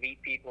blossoms and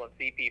meet people and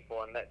see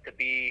people, and that to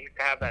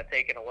have that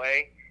taken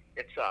away,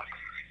 it sucks.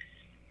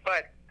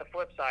 But the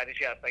flip side is,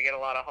 yes, I get a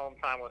lot of home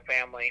time with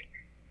family,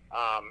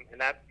 and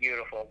that's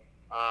beautiful.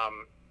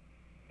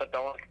 But the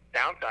only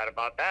downside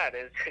about that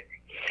is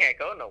you can't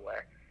go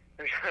nowhere.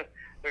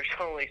 There's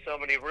only so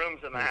many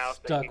rooms in the house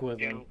stuck that you with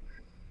can do. them.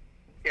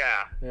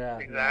 Yeah,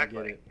 exactly.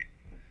 I get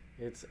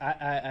it.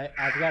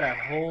 I've got a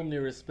whole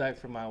new respect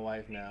for my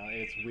wife now.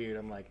 It's weird.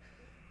 I'm like,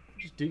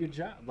 just do your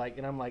job. Like,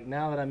 and I'm like,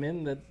 now that I'm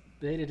in the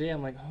day to day,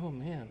 I'm like, oh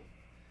man,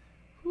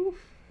 whew,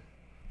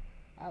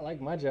 I like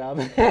my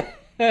job.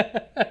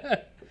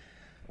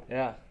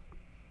 Yeah.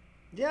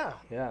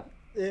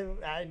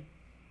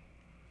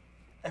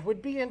 It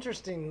would be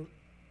interesting.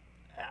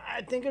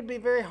 I think it would be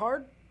very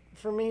hard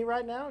for me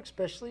right now,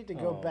 especially to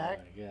go back.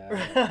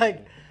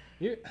 Like,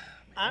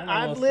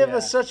 I've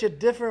lived such a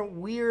different,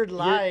 weird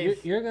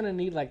life. You're gonna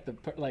need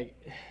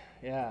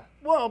yeah.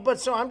 Well,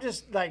 but so I'm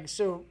just like,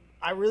 so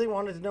I really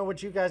wanted to know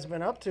what you guys have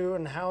been up to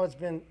and how it's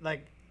been.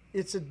 Like,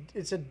 it's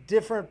a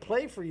different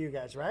play for you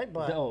guys, right?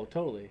 But oh,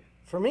 totally.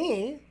 For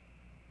me,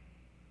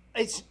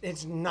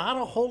 it's not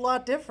a whole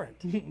lot different.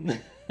 Yeah,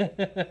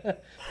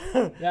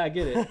 I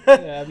get it.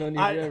 Yeah, I've known you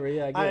forever.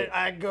 Yeah, I get it.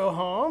 I go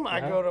home,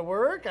 I go to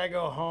work, I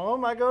go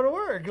home, I go to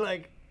work.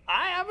 Like,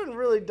 I haven't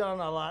really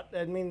done a lot.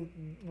 I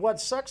mean, what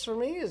sucks for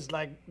me is,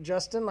 like,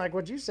 Justin, like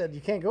what you said,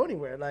 you can't go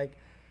anywhere. Like,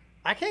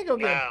 I can't go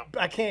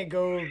I can't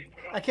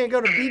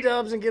go to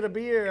B-Dubs and get a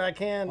beer. I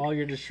can't. All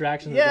your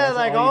distractions. Yeah,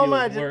 like all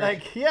my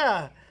work.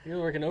 yeah. You're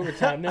working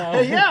overtime now.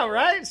 Yeah,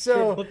 right.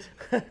 So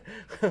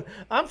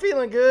I'm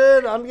feeling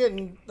good. I'm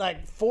getting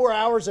like 4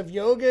 hours of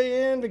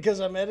yoga in because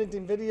I'm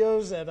editing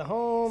videos at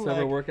home.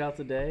 Several workouts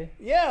a day.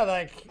 Yeah,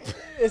 like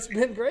it's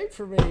been great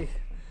for me.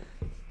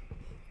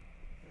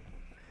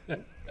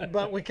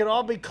 But we could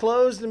all be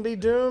closed and be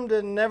doomed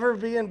and never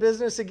be in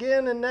business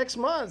again in next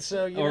month.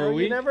 So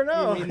you never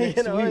know.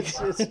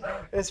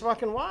 It's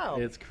fucking wild.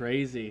 It's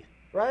crazy.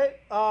 Right?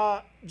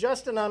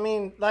 Justin, I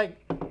mean, like,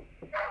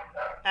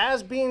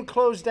 as being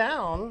closed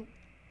down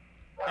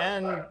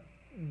and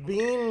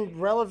being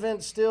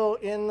relevant still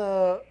in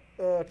the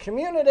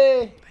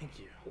community. Thank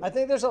you. I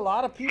think there's a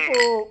lot of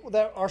people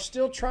that are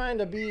still trying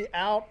to be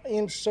out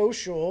in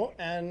social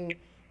and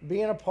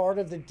being a part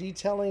of the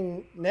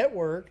detailing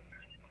network.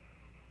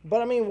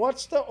 But I mean,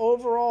 what's the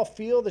overall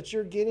feel that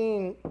you're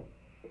getting?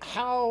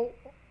 How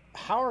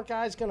are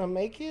guys going to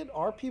make it?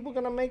 Are people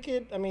going to make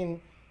it? I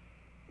mean,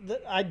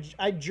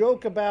 I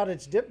joke about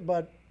it's dip,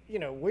 but you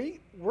know,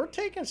 we're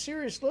taking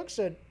serious looks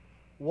at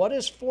what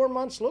does 4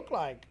 months look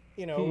like.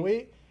 You know,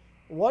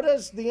 what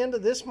does the end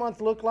of this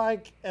month look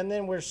like, and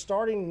then we're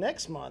starting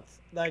next month.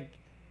 Like,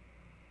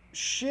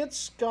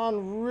 shit's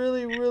gone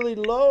really, really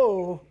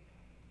low.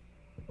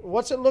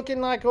 What's it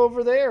looking like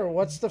over there?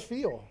 What's the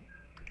feel?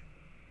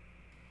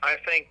 I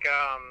think,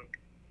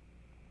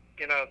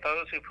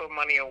 those who put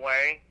money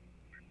away,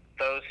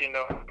 those who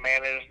know how to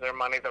manage their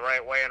money the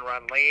right way and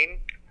run lean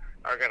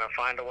are going to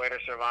find a way to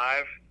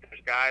survive.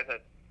 There's guys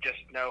that just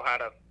know how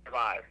to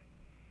survive,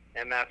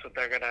 and that's what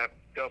they're going to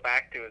go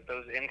back to, is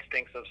those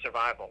instincts of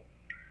survival.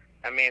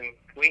 I mean,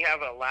 we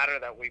have a ladder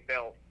that we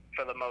built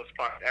for the most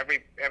part.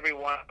 Every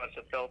one of us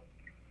have built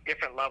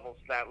different levels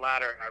of that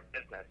ladder in our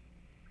business.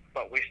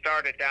 But we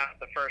started down at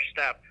the first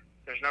step.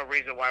 There's no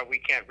reason why we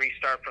can't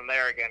restart from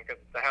there again,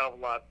 because it's a hell of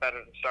a lot better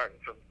than starting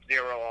from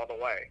zero all the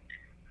way.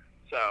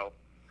 So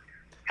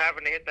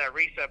having to hit that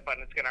reset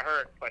button, it's going to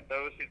hurt. But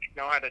those who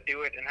know how to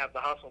do it and have the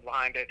hustle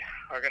behind it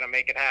are going to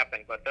make it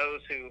happen. But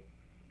those who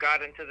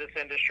got into this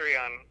industry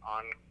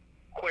on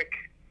quick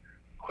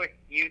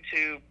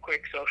YouTube,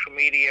 quick social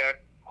media,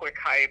 quick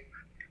hype,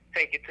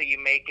 take it till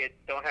you make it,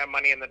 don't have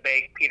money in the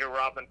bank, Peter,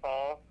 Rob, and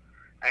Paul,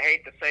 I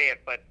hate to say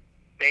it, but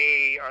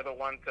they are the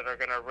ones that are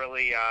going to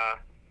really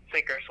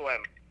sink or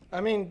swim. I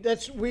mean,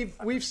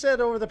 we've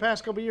said over the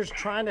past couple of years,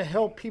 trying to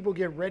help people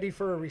get ready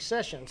for a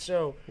recession.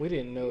 So we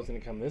didn't know it was going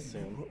to come this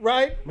soon,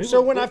 right?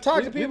 So when I've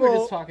talked to people, we were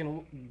just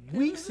talking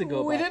weeks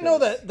ago. We didn't know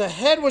that the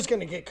head was going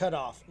to get cut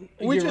off.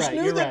 We just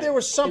knew that there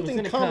was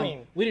something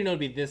coming. We didn't know it'd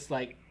be this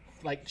like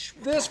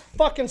this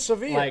fucking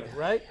severe,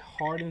 right?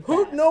 Hard and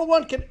fast. No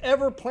one could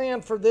ever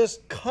plan for this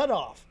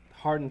cutoff.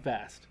 Hard and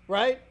fast,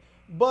 right?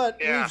 But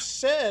we've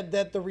said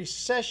that the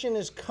recession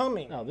is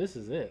coming. Oh, this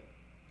is it.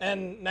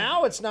 And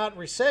now it's not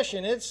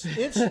recession. It's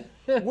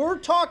we're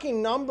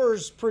talking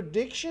numbers,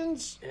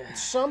 predictions.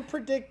 Some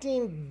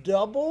predicting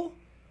double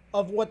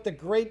of what the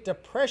Great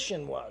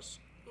Depression was.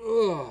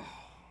 Ugh.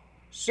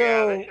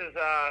 So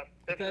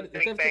this is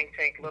big bang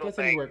tank, little that's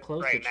bang anywhere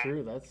close right to now.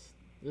 true. That's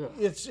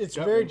it's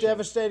very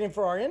devastating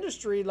for our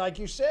industry. Like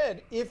you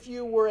said, if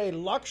you were a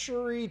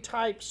luxury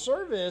type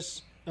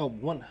service. Oh,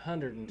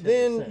 110%.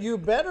 Then you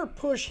better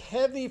push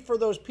heavy for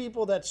those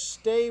people that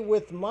stay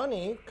with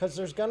money, because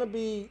there's going to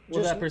be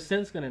that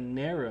percent's going to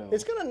narrow.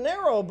 It's going to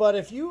narrow, but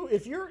if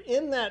you're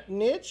in that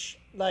niche,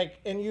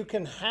 and you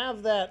can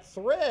have that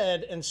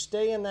thread and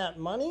stay in that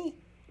money,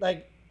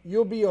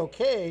 you'll be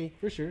okay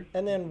for sure.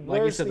 And then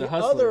like where's you said, the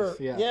hustlers,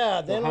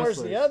 other? Then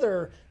where's the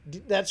other?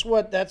 That's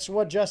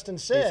what Justin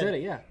said. He said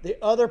it, yeah. The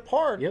other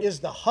part is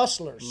the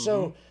hustlers.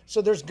 Mm-hmm.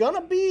 So there's going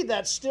to be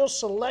that still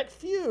select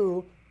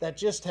few that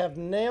just have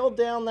nailed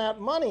down that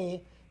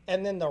money,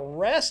 and then the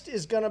rest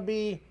is going to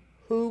be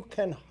who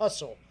can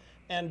hustle.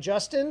 And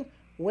Justin,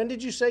 when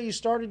did you say you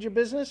started your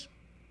business?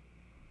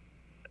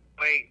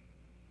 Wait.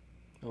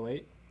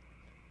 08.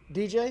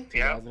 DJ?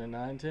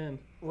 2009, 10.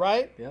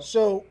 Right? Yep.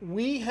 So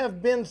we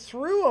have been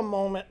through a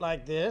moment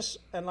like this,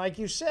 and like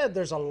you said,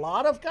 there's a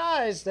lot of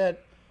guys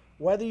that,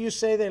 whether you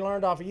say they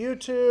learned off of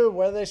YouTube,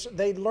 whether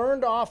they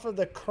learned off of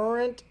the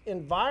current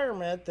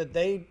environment that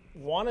they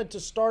wanted to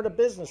start a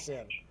business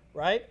in,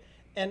 right?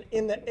 And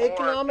in the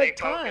economic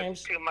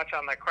times, too much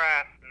on the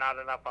craft, not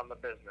enough on the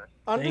business.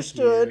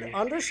 Understood.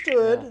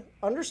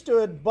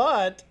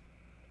 But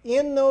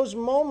in those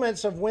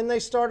moments of when they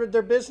started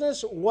their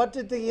business, what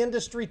did the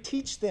industry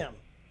teach them?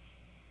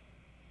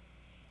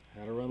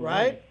 How to run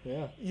right? money.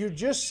 Yeah. You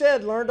just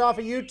said learned off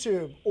of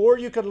YouTube, or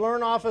you could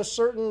learn off of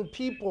certain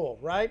people,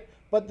 right?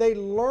 But they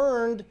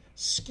learned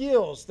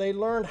skills. They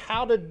learned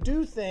how to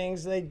do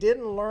things. They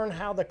didn't learn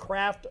how the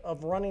craft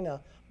of running a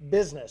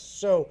business.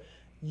 So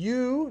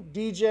you,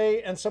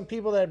 DJ, and some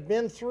people that have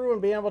been through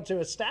and been able to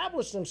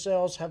establish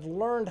themselves have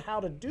learned how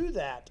to do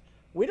that.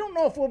 We don't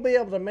know if we'll be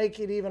able to make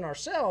it even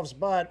ourselves,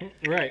 but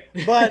right.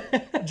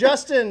 But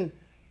Justin,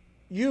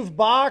 you've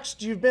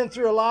boxed, you've been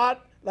through a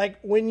lot. Like,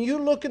 when you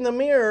look in the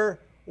mirror,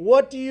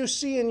 what do you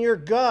see in your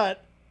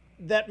gut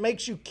that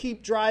makes you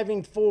keep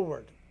driving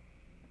forward?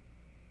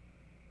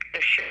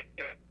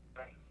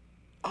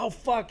 Oh,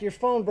 fuck, your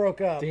phone broke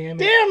up. Damn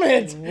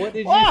it. What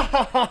did you...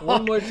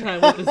 One more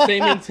time with the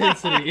same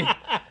intensity.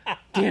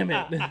 Damn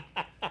it.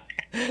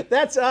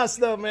 That's us,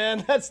 though,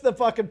 man. That's the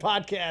fucking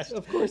podcast.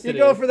 Of course you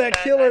go for that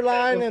killer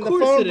line and the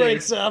phone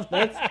breaks up.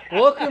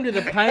 Welcome to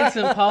the Pints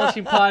and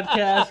Polishing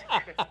Podcast,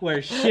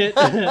 where shit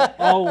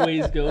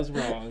always goes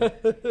wrong.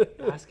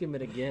 Ask him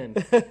it again.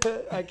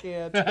 I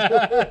can't.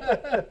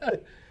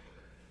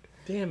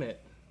 Damn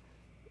it.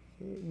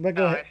 But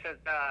go ahead. I said,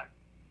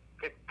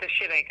 this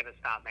shit ain't gonna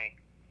stop me.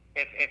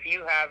 If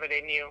you have it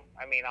in you,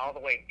 I mean, all the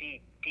way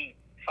deep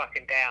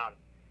fucking down,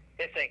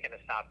 this ain't gonna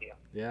stop you.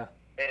 Yeah.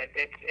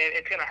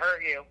 It's gonna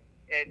hurt you.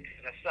 It's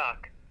gonna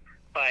suck,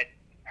 but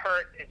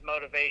hurt is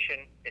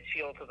motivation. It's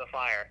fuel to the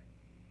fire,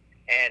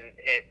 and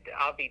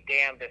I'll be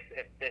damned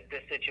if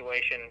this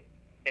situation,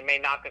 it may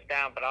knock us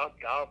down, but I'll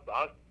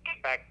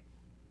get back.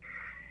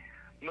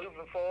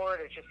 Moving forward,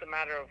 it's just a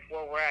matter of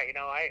where we're at. You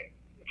know, I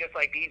just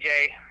like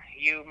DJ,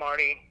 you,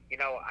 Marty. You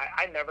know,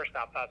 I never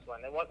stopped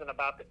hustling. It wasn't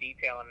about the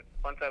detail, and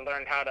once I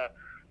learned how to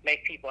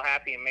make people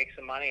happy and make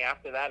some money,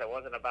 after that, it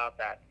wasn't about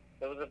that.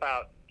 It was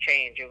about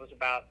change. It was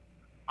about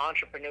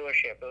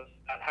entrepreneurship. It was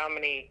about how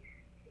many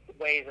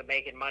ways of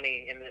making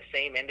money in the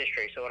same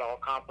industry, so it all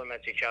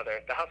complements each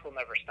other. The hustle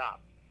never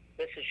stops.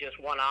 This is just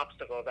one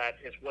obstacle that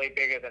is way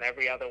bigger than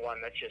every other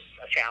one. That's just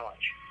a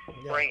challenge.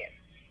 Yeah. Bring it.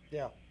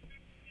 Yeah.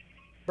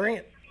 Bring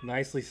it.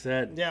 Nicely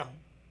said. Yeah.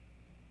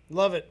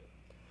 Love it.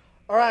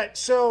 All right,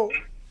 so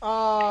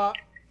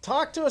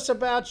talk to us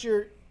about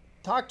your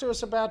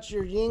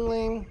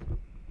Yuengling,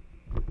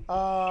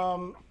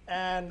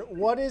 and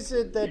what is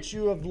it that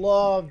you have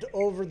loved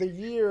over the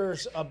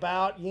years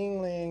about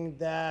Yuengling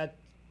that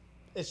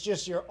it's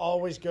just your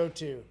always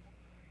go-to.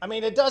 I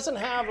mean, it doesn't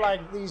have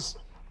like these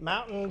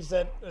mountains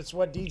that's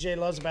what DJ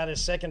loves about his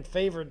second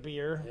favorite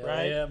beer,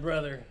 right? Yeah,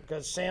 brother.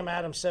 Because Sam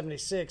Adams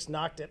 76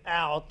 knocked it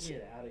out.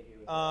 Get out of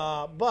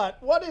here. But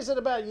what is it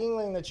about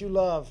Yuengling that you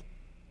love?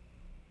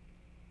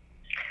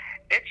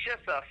 It's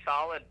just a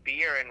solid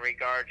beer in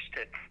regards to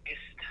taste,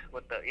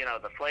 with the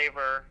the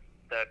flavor,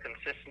 the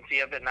consistency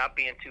of it, not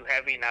being too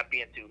heavy, not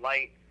being too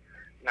light,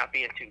 not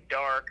being too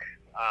dark.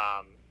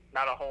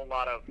 Not a whole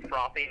lot of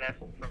frothiness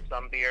from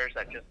some beers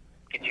that just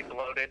get you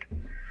bloated.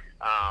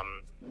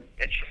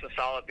 It's just a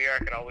solid beer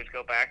I could always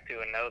go back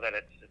to and know that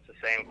it's the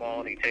same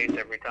quality taste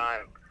every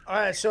time. All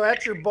right, so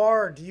at your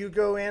bar, do you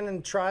go in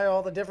and try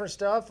all the different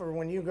stuff, or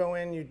when you go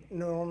in, you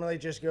normally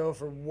just go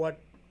for what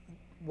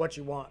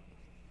you want?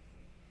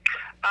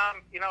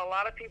 A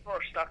lot of people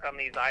are stuck on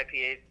these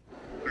IPAs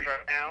right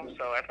now.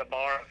 So at the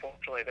bar,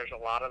 unfortunately, there's a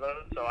lot of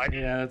those. So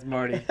Yeah, that's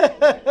Marty.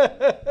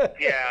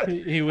 Yeah.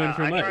 He went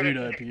from I try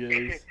like to-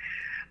 IPAs.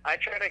 I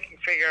try to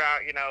figure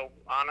out,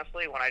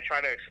 honestly, when I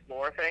try to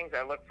explore things,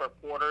 I look for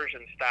porters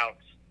and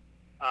stouts.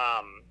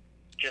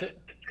 Just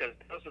because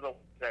those are the ones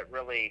that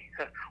really,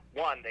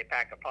 one, they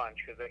pack a punch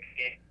because they can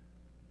get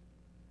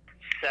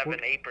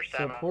 7-8%.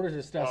 So porters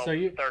and stuff. So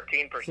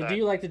 13%. So do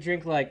you like to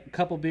drink like a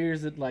couple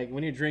beers that like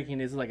when you're drinking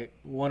is it like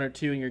one or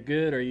two and you're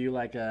good, or are you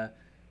like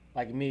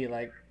me,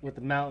 like with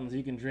the mountains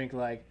you can drink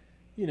like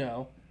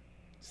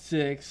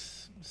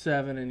 6,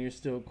 7 and you're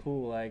still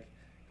cool. Like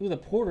with a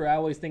porter, I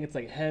always think it's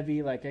like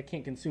heavy. Like I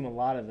can't consume a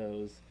lot of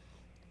those,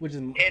 which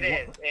is It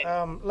is.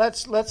 And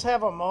Let's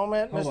have a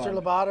moment, Hold Mr. on.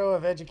 Lobato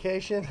of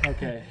education.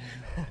 okay.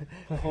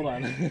 Hold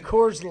on.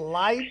 Coors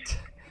Light.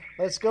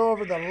 Let's go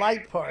over the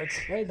light parts.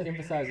 Why did you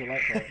emphasize the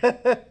light part?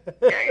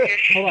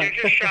 Hold on. you're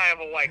just shy of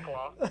a White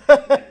Claw.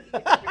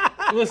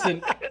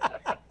 Listen,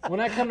 when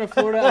I come to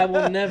Florida, I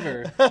will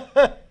never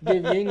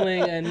give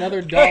Yuengling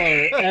another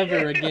dollar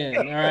ever again.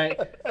 All right,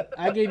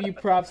 I gave you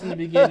props in the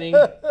beginning,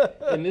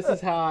 and this is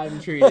how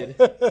I'm treated.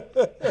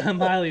 I'm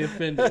highly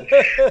offended.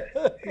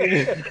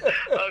 Okay.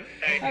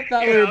 I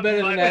thought we were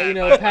better than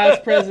that.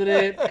 Past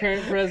president,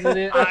 current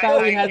president. I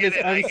thought we had this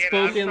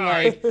unspoken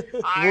like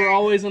we're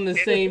always on the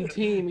same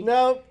team.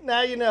 No,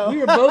 now you know. We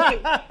were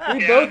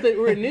both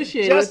were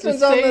initiated. with Justin's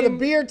the on same, the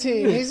beer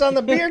team. He's on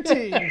the beer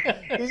team.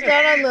 He's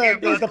not on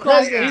the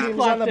clocked president out. team. He's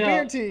on the Clocked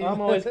beer out. team.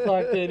 I'm always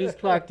clocked in. He's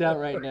clocked out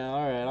right now.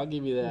 All right, I'll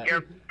give you that.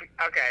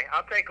 Okay,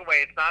 I'll take away.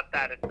 It's not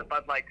that. It's the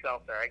Bud Light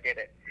Seltzer. I get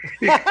it.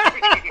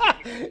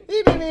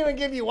 He didn't even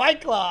give you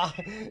White Claw.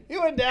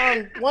 You went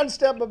down one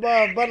step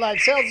above Bud Light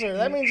Seltzer.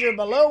 That means you're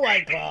below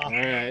White Claw. All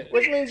right.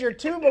 Which means you're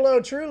 2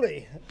 below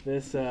Truly.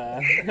 This Oh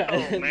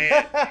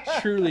man.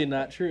 truly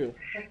not true.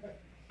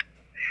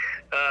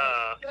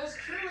 That's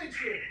truly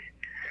true.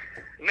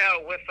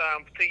 No, with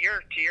to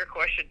your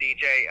question,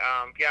 DJ.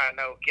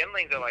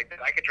 Yuenglings are like that.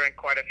 I could drink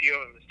quite a few of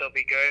them and still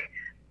be good.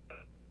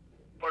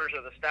 Quarters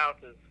of the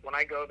stouts is when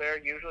I go there.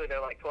 Usually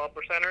they're like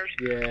 12%ers.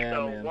 Yeah,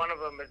 So man. one of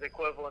them is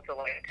equivalent to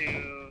like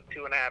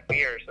 2.5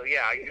 beers. So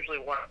yeah, I usually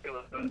want to do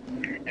it.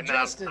 And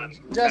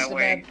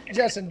then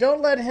Justin,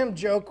 don't let him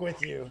joke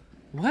with you.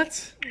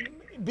 What?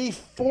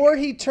 Before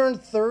he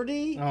turned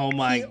 30, Oh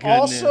my he goodness.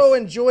 also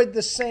enjoyed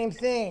the same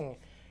thing.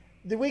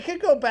 We could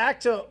go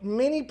back to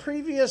many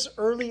previous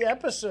early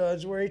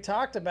episodes where he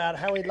talked about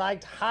how he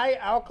liked high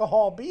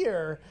alcohol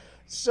beer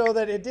so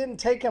that it didn't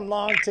take him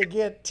long to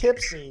get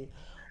tipsy.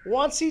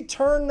 Once he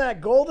turned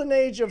that golden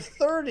age of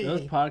 30,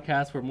 Those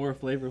podcasts were more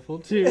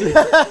flavorful too.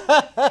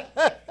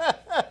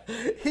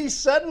 he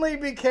suddenly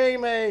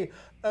became I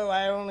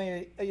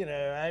only, I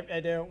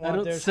don't want I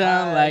don't those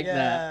sound high, like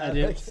that. I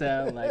didn't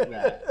sound like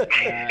that.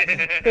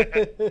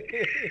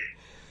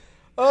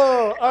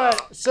 Oh, all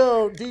right.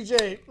 So,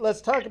 DJ,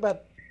 let's talk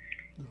about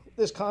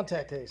this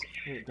contact haze.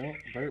 Hey, don't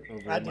burp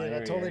over I my did. I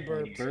area. totally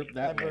burped. Burp I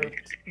that way.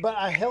 burped. But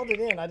I held it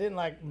in. I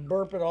didn't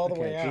burp it all the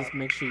way Okay, out. just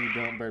make sure you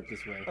don't burp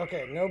this way.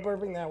 Okay, no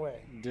burping that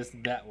way. Just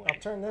that way. I'll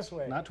turn this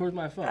way. Not towards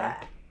my phone.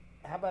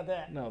 How about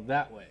that? No,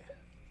 that way.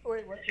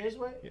 Wait, what? This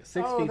way? Yeah,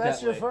 6 oh, feet that's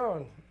that your way.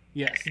 phone.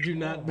 Yes, do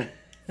not.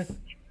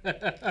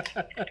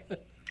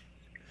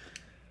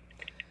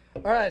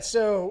 All right,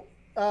 so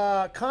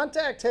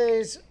contact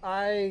haze,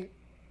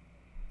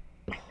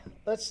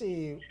 let's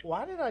see,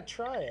 why did I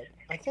try it?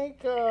 I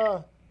think, we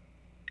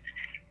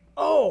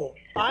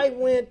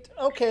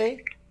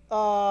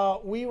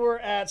were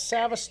at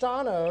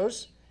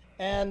Savastano's,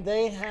 and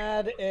they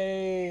had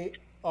a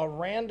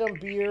random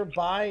beer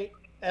by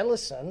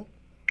Ellison.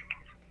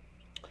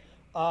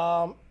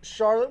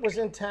 Charlotte was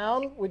in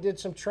town. We did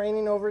some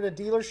training over at a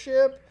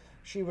dealership.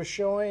 She was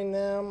showing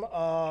them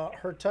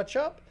her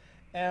touch-up,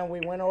 and we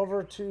went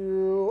over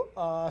to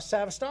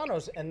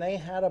Savastano's, and they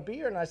had a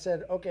beer, and I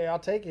said, okay, I'll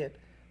take it.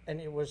 And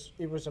it was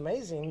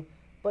amazing,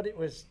 but it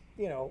was,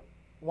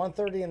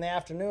 1:30 in the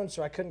afternoon,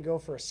 so I couldn't go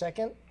for a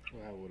second.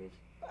 I would have.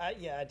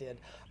 Yeah, I did.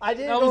 I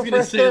didn't I go was for a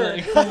gonna say, third.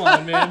 like, come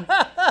on, man.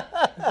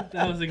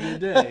 That was a good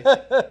day.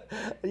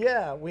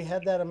 Yeah, we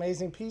had that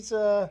amazing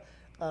pizza.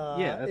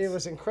 Yeah, it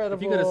was incredible.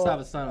 If you go to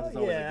Savastano's, it's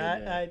always a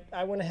good day.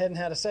 I went ahead and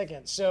had a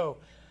second. So,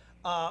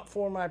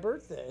 for my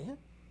birthday,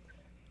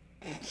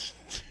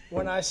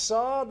 when I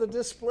saw the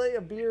display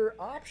of beer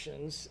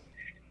options,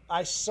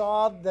 I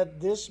saw that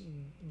this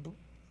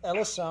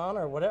Ellison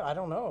or whatever, I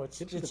don't know,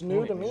 it's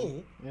new to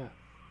me,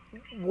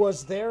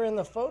 was there in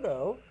the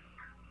photo,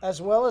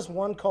 as well as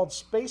one called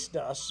Space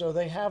Dust. So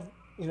they have,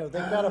 they've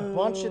got a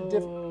bunch of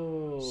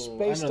different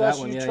Space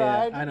Dust you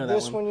tried. I know that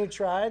this one you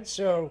tried.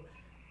 So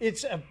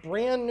it's a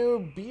brand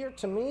new beer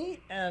to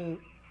me, and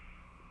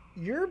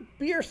you're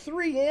beer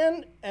 3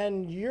 in,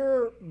 and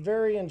you're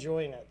very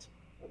enjoying it.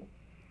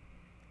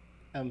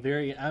 I'm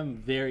very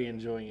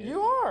enjoying it.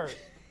 You are.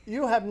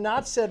 You have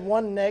not said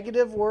one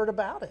negative word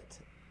about it.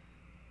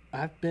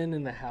 I've been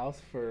in the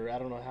house for I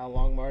don't know how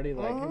long, Marty.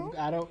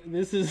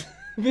 This is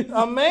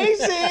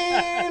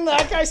amazing.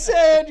 Like I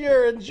said,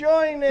 you're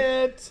enjoying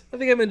it. I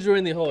think I'm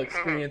enjoying the whole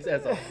experience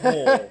as a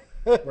whole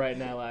right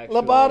now,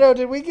 actually. Lobato,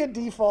 did we get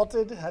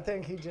defaulted? I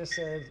think he just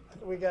said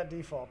we got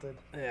defaulted.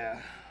 Yeah.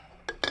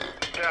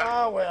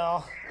 Oh,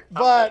 well.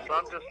 But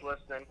I'm just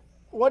listening.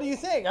 What do you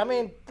think?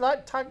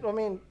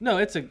 No,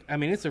 it's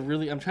a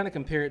really, I'm trying to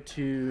compare it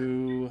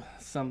to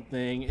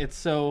something. It's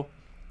so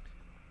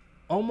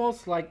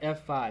almost like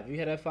F5. You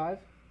had F5?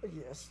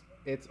 Yes.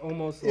 It's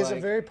almost It's a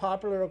very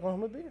popular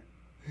Oklahoma beer.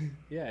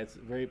 Yeah, it's a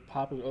very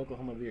popular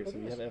Oklahoma beer. So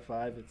you have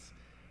F5, it's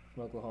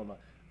from Oklahoma.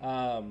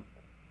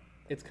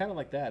 It's kind of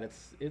like that.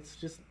 It's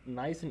just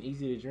nice and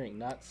easy to drink.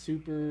 Not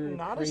super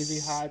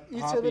crazy high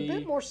It's hoppy. a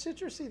bit more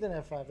citrusy than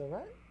F5 though,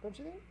 right? Don't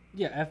you think?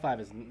 Yeah,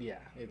 F5 is,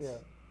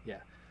 yeah.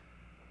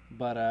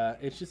 But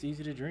it's just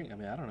easy to drink. I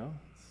mean, I don't know.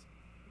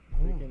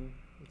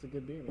 It's a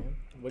good beer, man.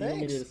 What do you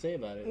want me to say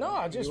about it?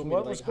 No,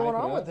 what was going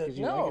on with it? Because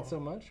you like it so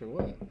much, or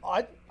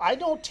what? I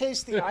don't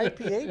taste the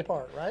IPA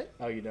part, right?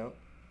 Oh, you don't?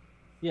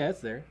 Yeah,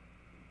 it's there.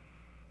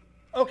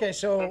 Okay,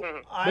 so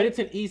but it's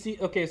an easy.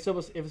 Okay,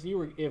 so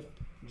if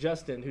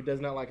Justin, who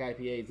does not like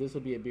IPAs, this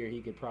would be a beer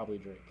he could probably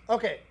drink.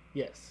 Okay.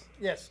 Yes.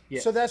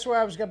 So that's what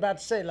I was about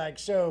to say.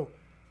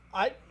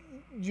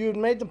 You had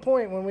made the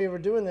point when we were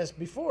doing this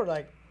before.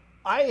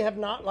 I have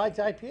not liked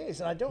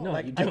IPAs, and I don't. No,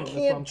 you don't. I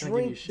can't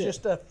drink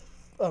just a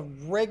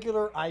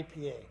regular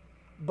IPA,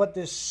 but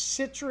this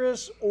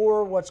citrus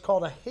or what's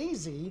called a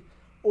hazy,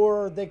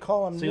 or they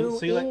call them New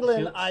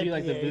England IPAs. So you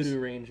like the Voodoo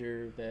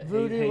Ranger,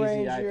 Voodoo hazy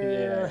Ranger,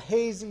 IPA.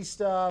 hazy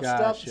stuff.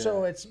 Gotcha.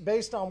 So it's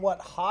based on what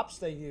hops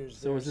they use.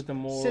 So is it the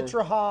more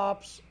Citra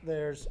hops?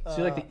 There's so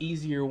you like the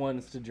easier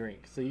ones to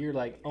drink. So you're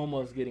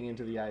almost getting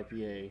into the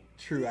IPA,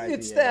 true IPA.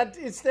 It's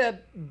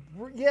that.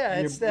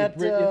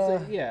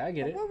 Yeah, I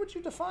get it. What would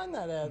you define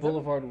that as?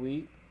 Boulevard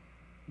wheat.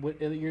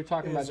 What you're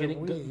talking about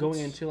going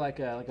into like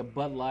a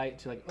Bud Light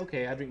to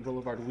okay, I drink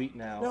Boulevard wheat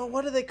now. No,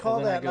 what do they call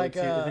that? Like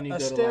a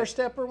stair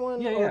stepper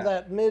one, or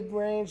that mid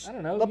range? I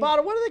don't know.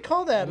 Lobato, what do they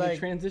call that?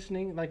 Like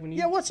transitioning, when you.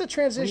 Yeah, what's a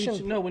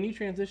transition? When you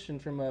transition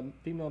from a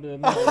female to a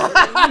male.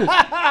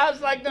 I was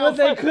like, no.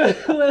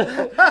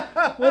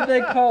 What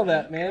they call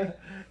that, man?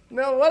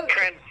 No, what?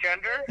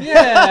 Transgender?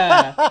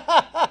 Yeah.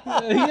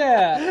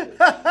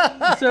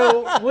 Yeah.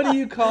 So, what do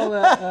you call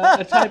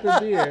a type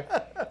of beer?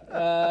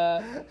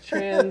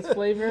 Trans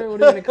flavor?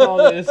 What are we gonna call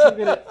this?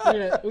 We're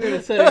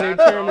gonna set a new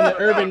term in the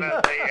urban.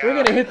 We're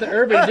gonna hit the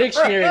Urban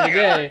Dictionary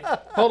today.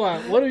 Hold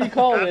on. What do you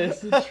call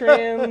this?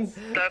 Trans.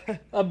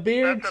 A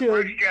beer that's to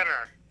a Bruce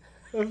Jenner.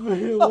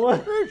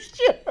 What?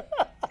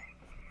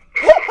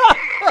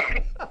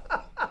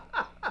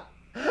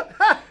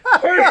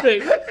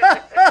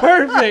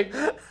 Perfect.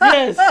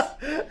 Yes.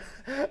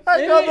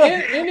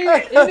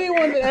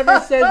 Anyone that ever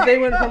says they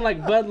went from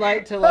Bud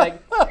Light to a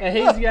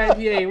hazy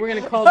IPA, we're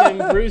gonna call them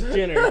Bruce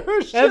Jenner.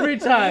 Every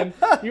time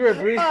you're a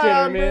Bruce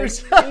Jenner, man.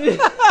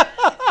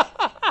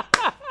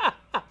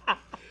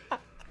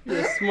 You're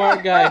a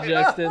smart guy,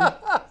 Justin.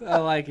 I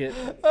like it.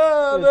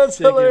 Oh, that's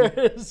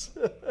hilarious.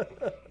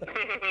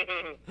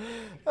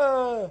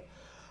 All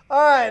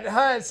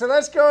right. So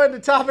let's go into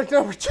topic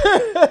number 2.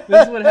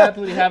 This is what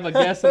happens when you have a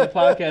guest on the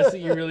podcast that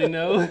you really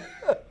know.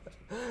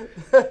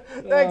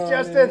 Thanks,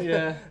 Justin.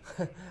 Man,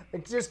 yeah.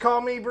 Just call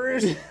me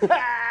Bruce. All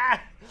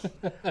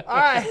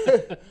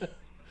right.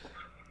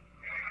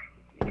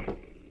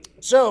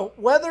 So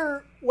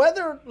whether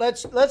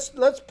let's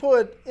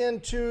put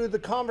into the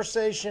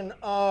conversation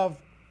of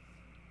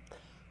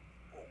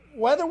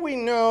whether we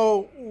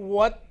know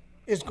what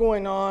is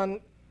going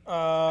on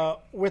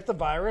with the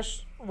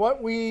virus,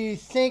 what we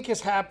think is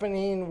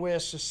happening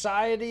with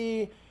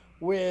society,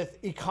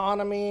 with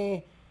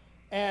economy,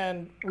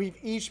 and we've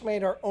each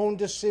made our own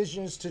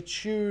decisions to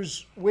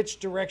choose which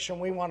direction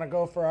we want to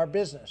go for our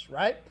business,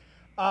 right?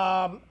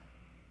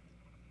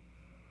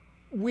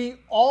 We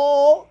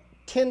all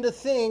tend to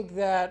think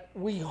that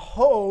we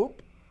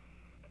hope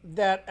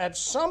that at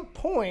some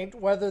point,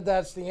 whether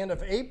that's the end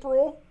of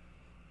April,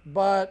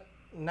 but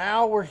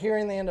now we're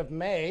hearing the end of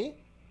May,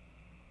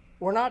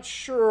 we're not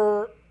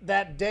sure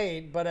that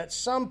date, but at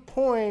some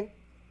point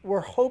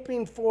we're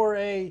hoping for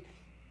a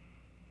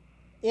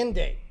end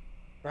date,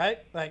 right?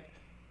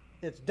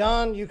 It's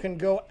done, you can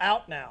go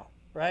out now,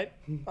 right?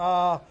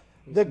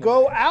 The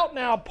go out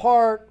now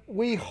part,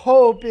 we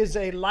hope, is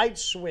a light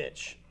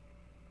switch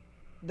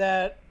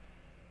that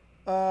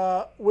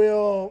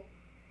will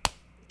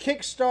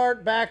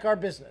kickstart back our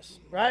business,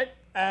 right?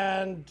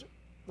 And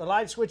the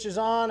light switch is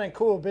on, and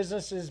cool,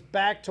 business is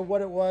back to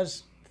what it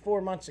was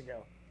 4 months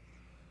ago.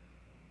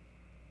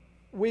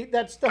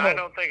 That's the hope. I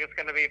don't think it's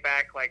going to be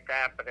back like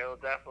that, but it'll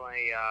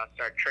definitely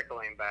start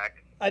trickling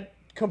back. I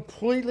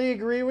completely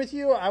agree with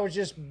you. I was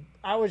just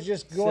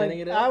Setting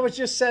it up?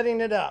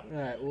 setting it up. All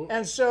right. Well,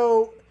 And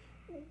so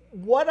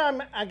what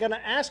I'm going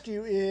to ask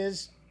you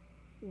is,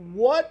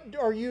 what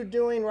are you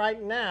doing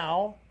right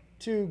now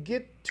to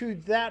get to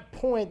that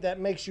point that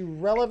makes you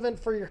relevant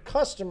for your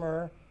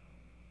customer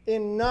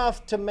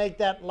enough to make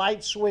that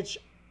light switch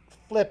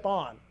flip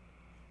on?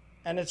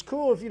 And it's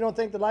cool if you don't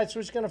think the light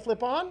switch is going to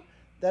flip on.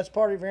 That's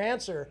part of your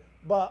answer.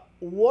 But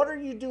what are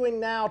you doing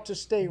now to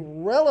stay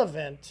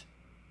relevant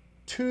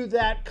to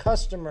that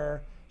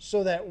customer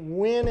so that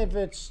if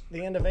it's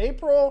the end of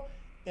April,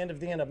 the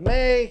end of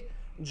May,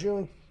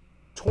 June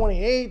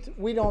 28th,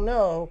 we don't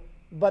know,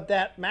 but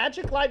that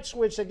magic light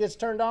switch that gets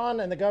turned on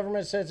and the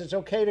government says it's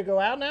okay to go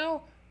out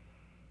now,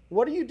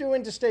 what are you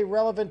doing to stay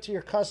relevant to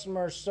your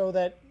customers so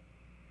that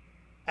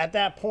at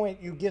that point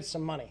you get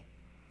some money?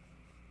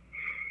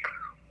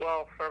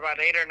 Well, for about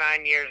 8 or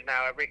 9 years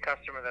now, every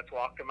customer that's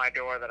walked in my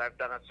door that I've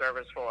done a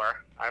service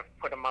for, I've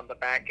put them on the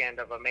back end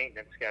of a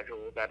maintenance schedule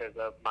that is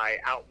my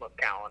Outlook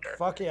calendar.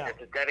 Fuck yeah.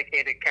 It's a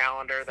dedicated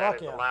calendar that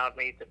has allowed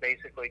me to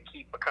basically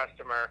keep a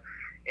customer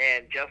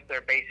in just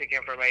their basic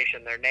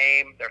information, their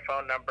name, their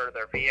phone number,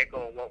 their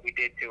vehicle, what we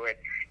did to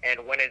it, and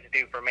when it's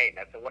due for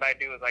maintenance. And what I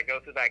do is I go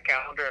through that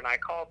calendar and I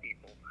call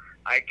people.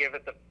 I give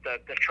it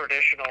the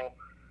traditional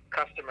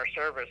customer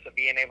service of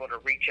being able to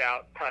reach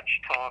out, touch,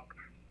 talk,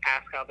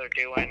 ask how they're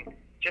doing,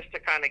 just to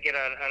kind of get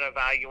an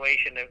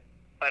evaluation,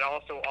 but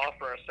also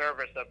offer a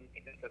service of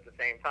maintenance at the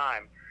same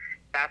time.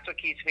 That's what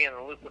keeps me in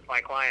the loop with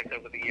my clients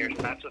over the years, and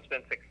that's what's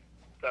been successful.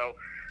 So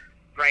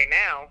right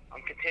now,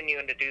 I'm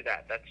continuing to do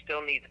that. That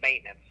still needs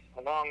maintenance,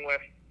 along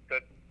with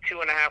the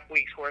 2.5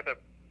 weeks worth of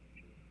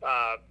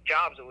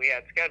jobs that we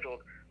had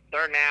scheduled.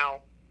 They're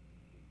now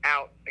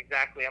out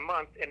exactly a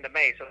month into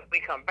May. So if we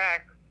come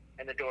back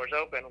and the door's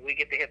open, we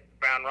get to hit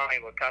the ground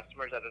running with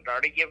customers that have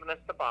already given us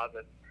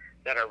deposits,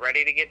 that are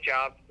ready to get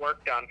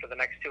work done for the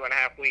next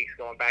 2.5 weeks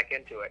going back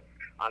into it,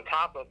 on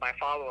top of my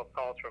follow-up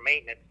calls for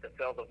maintenance to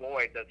fill the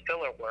voids as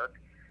filler work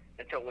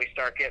until we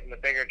start getting the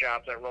bigger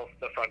jobs that roll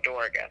through the front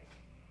door again.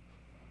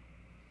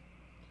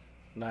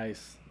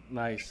 Nice.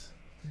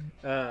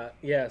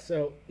 Yeah,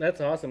 so that's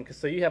awesome.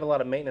 So you have a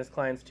lot of maintenance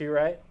clients too,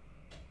 right?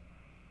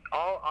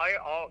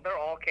 They're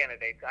all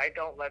candidates. I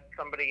don't let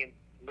somebody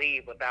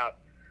leave without,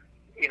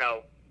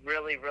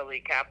 really,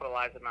 really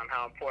capitalizing on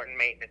how important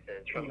maintenance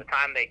is. From the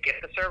time they get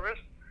the service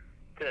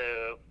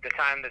to the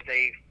time that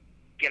they,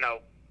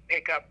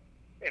 pick up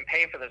and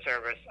pay for the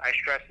service, I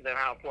stress to them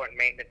how important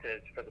maintenance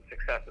is for the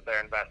success of their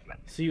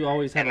investment. So you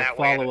always have a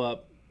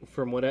follow-up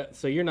from what?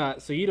 So you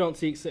don't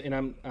see, and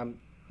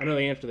I know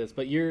the answer to this,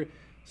 but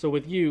so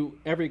with you,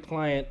 every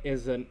client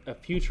is a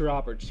future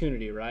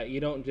opportunity, right?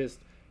 You don't just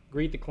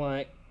greet the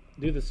client,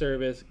 do the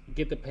service,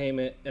 get the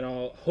payment, and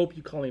I'll hope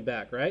you call me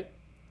back, right?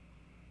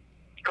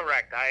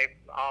 Correct. I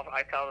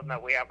tell them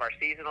that we have our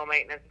seasonal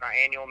maintenance, our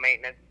annual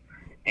maintenance,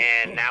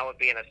 and now with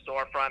being a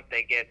storefront,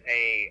 they get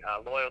a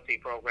loyalty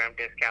program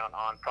discount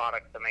on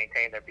products to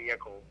maintain their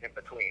vehicle in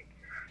between.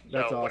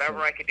 That's so awesome.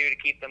 Whatever I can do to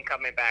keep them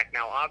coming back.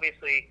 Now,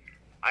 obviously,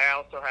 I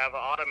also have an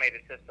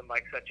automated system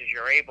such as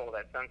You're Able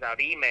that sends out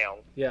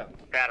emails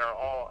that are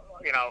all,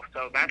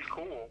 so that's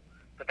cool,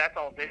 but that's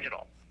all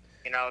digital.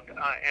 And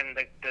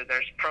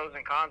there's pros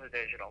and cons of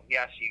digital.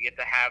 Yes, you get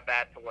to have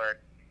that to where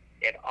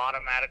it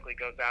automatically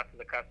goes out to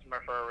the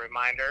customer for a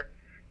reminder.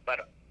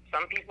 But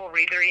some people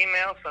read their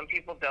email, some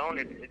people don't.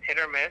 It's hit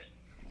or miss.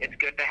 It's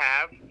good to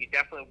have. You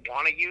definitely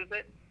want to use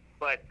it,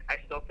 but I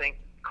still think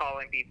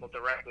calling people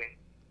directly,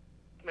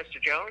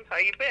 Mr. Jones, how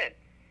you been?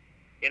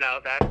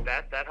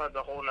 That has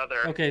a whole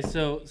nother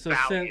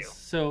value.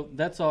 So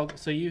that's all.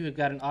 So you have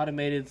got an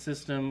automated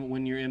system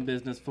when you're in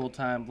business full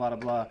time, blah blah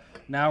blah.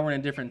 Now we're in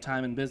a different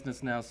time in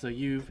business now. So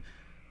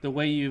the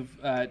way you've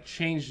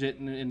changed it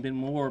and been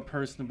more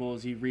personable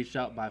is you've reached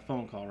out by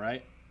phone call,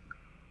 right?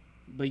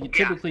 But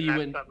typically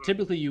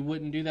you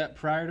wouldn't do that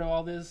prior to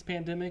all this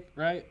pandemic,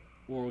 right?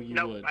 Or you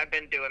would? I've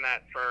been doing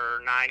that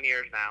for 9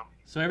 years now.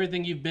 So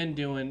everything you've been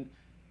doing,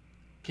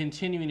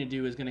 continuing to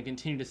do, is going to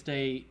continue to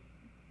stay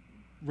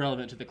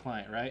relevant to the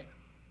client, right?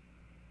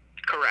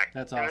 Correct.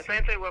 That's awesome. And the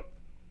same thing with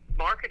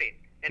marketing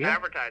and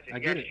advertising. I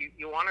get it.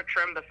 You want to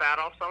trim the fat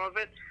off some of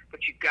it,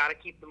 but you got to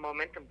keep the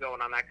momentum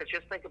going on that. Because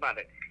just think about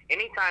it.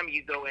 Anytime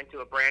you go into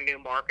a brand new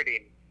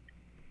marketing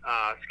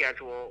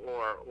schedule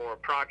or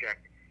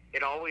project,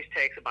 it always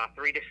takes about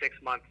 3 to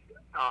 6 months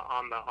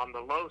on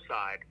the low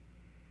side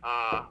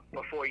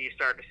before you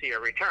start to see a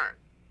return.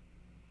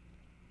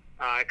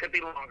 It could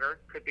be longer,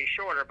 could be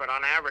shorter, but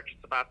on average,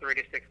 it's about 3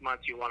 to 6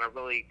 months you want to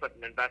really put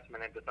an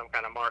investment into some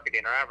kind of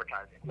marketing or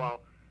advertising.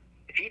 Well,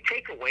 if you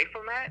take away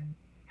from that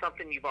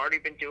something you've already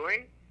been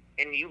doing,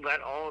 and you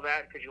let all of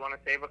that because you want to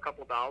save a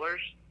couple dollars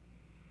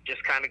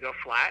just kind of go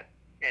flat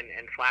and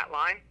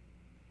flatline,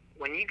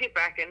 when you get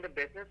back into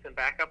business and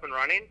back up and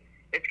running,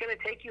 it's going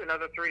to take you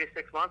another 3 to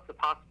 6 months to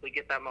possibly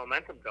get that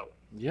momentum going.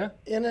 Yeah.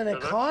 In an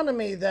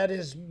economy that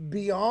is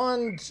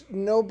beyond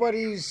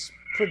nobody's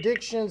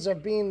predictions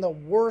of being the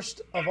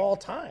worst of all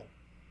time,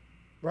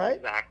 right?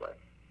 Exactly.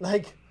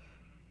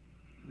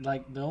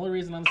 Like the only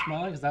reason I'm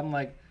smiling is I'm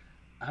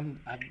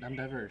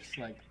diverse.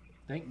 Like,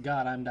 thank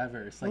God I'm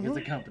diverse. Like, as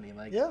a company,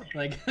 like, Yeah.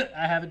 like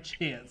I have a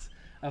chance,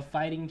 a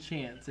fighting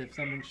chance. If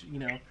someone,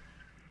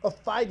 a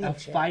fighting a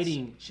chance.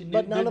 fighting.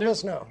 But none of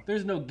us know.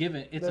 There's no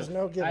given. There's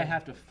no given. I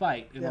have to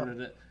fight in Yeah. order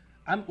to.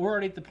 We're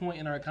already at the point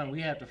in our economy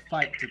we have to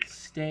fight to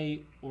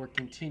stay or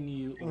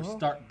continue or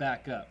start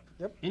back up.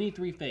 Yep. Any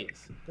three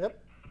phase. Yep.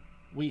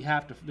 We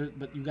have to,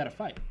 but you got to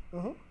fight.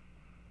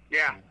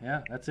 Yeah.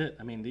 Yeah, that's it.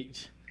 I mean,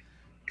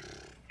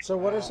 So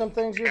what are some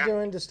things you're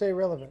doing to stay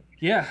relevant?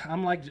 yeah,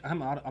 I'm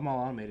all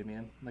automated,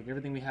 man. Like,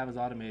 everything we have is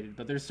automated.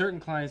 But there's certain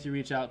clients you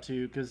reach out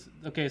to because,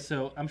 okay,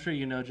 so I'm sure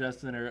you know,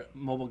 Justin, or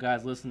mobile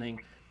guys listening,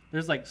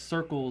 there's like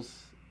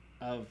circles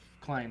of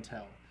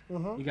clientele.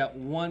 You got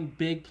one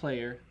big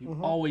player you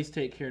always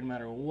take care no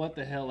matter what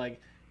the hell. Like,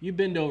 you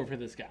bend over for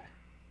this guy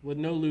with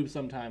no lube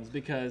sometimes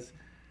because,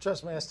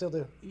 Trust me, I still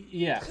do.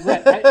 yeah,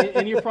 right.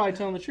 And you're probably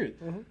telling the truth.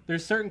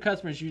 There's certain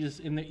customers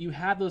you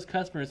have those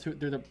customers who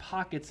they're the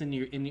pockets in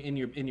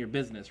your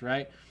business,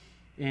 right?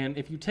 And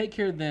if you take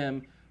care of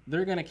them,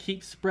 they're gonna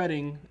keep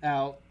spreading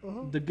out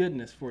the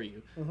goodness for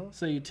you.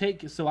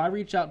 So I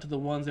reach out to the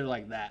ones that are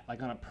like that,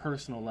 like on a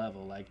personal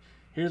level, like,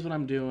 here's what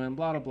I'm doing,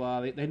 blah blah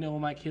blah. They know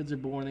when my kids are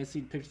born. They see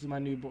pictures of my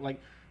newborn.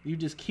 Like, you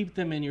just keep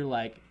them in your,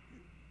 like,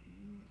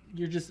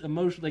 you're just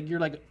emotional, like,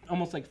 you're like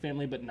almost like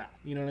family, but not.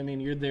 You know what I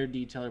mean? You're their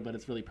detailer, but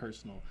it's really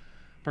personable.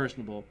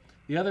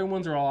 The other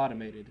ones are all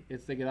automated.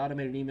 They get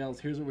automated emails.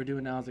 Here's what we're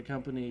doing now as a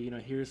company.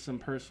 Here's some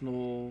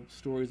personal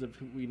stories of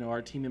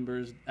our team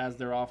members as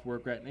they're off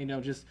work, right?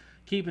 Just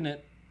keeping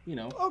it.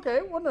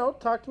 Okay, well, no,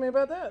 talk to me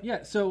about that.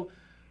 Yeah. So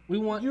we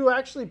want You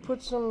actually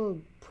put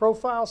some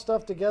profile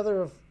stuff together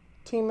of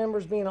team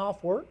members being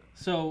off work?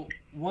 So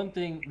one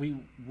thing we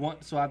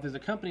want, so if there's a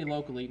company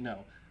locally, no.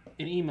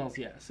 In emails,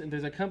 yes. And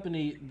there's a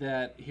company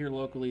that here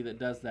locally that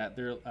does that.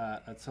 They're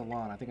a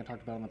salon. I think I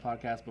talked about it on the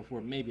podcast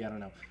before. Maybe, I don't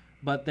know.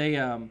 But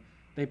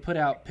they put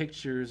out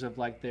pictures of,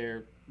 like,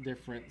 their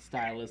different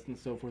stylists and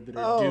so forth that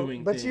are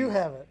doing but things. you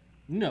haven't.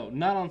 No,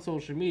 not on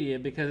social media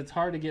because it's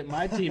hard to get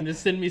my team to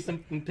send me some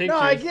pictures. No,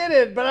 I get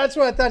it, but that's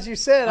what I thought you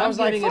said. I was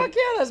like, fuck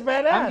yeah, that's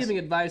badass. I'm giving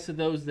advice to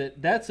those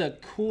that's a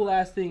cool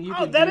ass thing you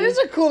can do. That is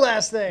a cool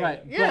ass thing.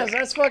 Right, yes,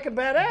 that's fucking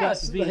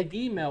badass. But via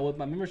email with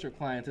my membership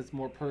clients, it's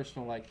more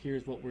personal. Like,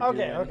 here's what we're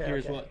doing.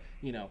 Here's what,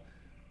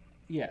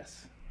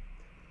 yes.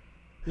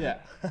 Yeah.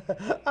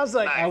 I was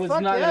like,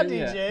 fuck not yeah, at-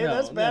 yeah, DJ, no,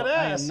 that's no, I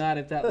badass. am not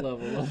at that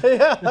level.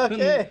 Yeah,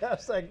 okay. I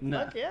was like,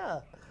 Nah. fuck yeah.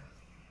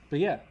 But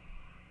yeah.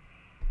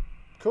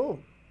 Cool.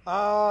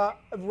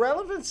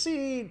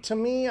 Relevancy to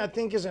me, I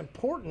think, is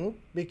important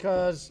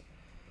because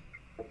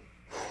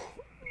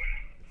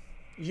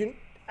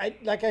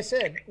like I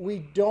said, we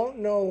don't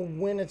know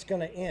when it's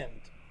going to end.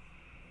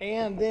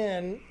 And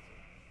then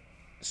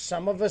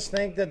some of us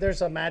think that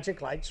there's a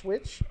magic light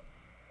switch.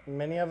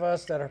 Many of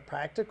us that are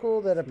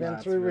practical, that have been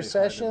It's through really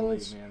recessions, hard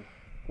to believe, man.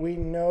 we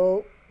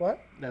know what?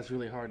 That's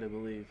really hard to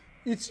believe.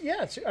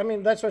 I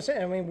mean, that's what I'm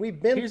saying. I mean,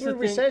 we've been Here's through the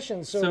thing.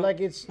 recessions, so like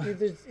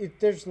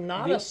there's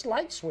not The- a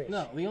slight switch.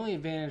 No, the only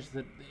advantage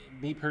that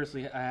me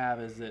personally I have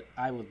is that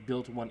I was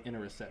built one in a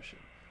recession.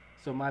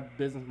 So my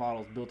business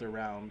model is built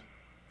around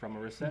from a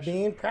recession.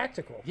 Being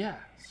practical. Yeah.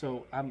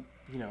 So I'm,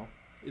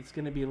 it's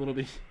going to be a little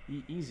bit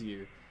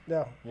easier.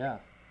 No. Yeah.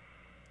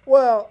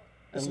 Well,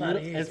 it's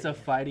not easy. It's a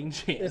fighting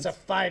chance. It's a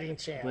fighting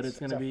chance. But it's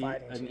going to be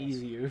fighting an chance.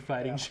 easier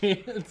fighting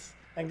chance.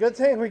 And good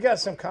thing we got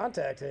some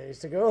contact days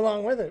to go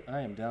along with it. I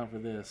am down for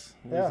this.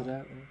 What Yeah. is it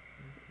at?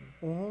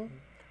 All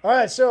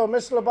right, so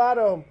Mr.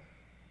 Lobato,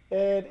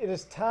 it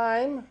is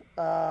time.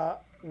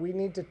 We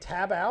need to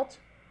tab out.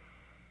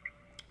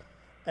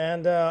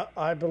 And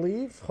I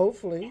believe,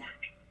 hopefully,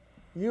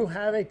 you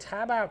have a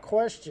tab out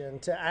question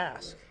to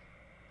ask.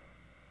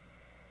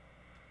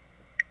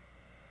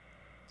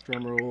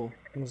 Drum roll.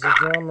 It was a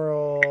drum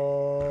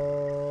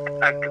roll.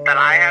 That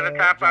I had a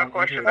tap out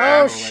question.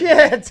 Oh,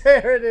 shit.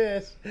 There it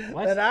is.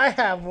 What? That I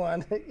have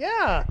one.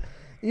 Yeah.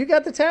 You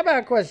got the tab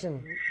out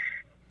question.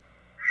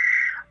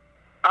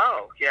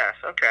 Oh, yes,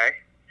 okay.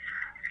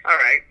 All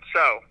right,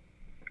 so,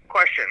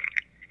 question.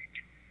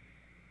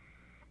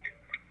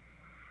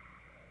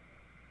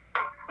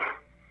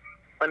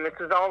 When this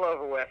is all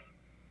over with,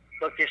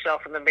 look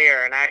yourself in the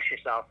mirror and ask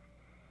yourself,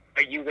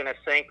 are you going to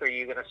sink or are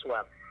you going to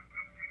swim?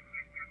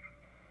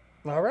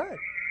 All right.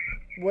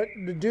 What,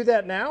 do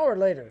that now or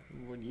later?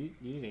 Well, you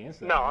need to answer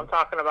that. No, I'm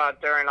talking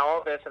about during all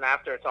of this and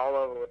after it's all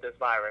over with this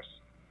virus.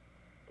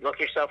 Look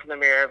yourself in the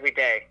mirror every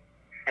day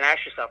and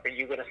ask yourself, are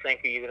you going to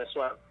sink or are you going to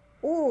swim?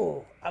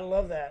 Ooh, I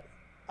love that.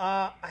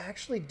 I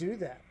actually do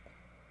that.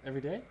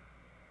 Every day?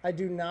 I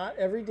do not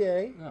every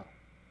day.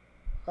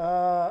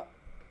 No.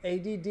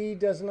 ADD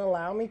doesn't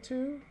allow me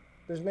to.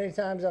 There's many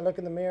times I look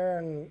in the mirror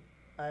and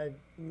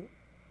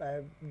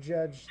I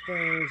judge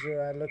things,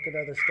 or I look at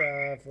other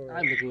stuff, or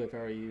I'd look away if I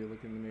were you.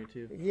 Look in the mirror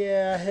too.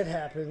 yeah, it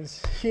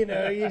happens. You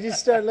know, you just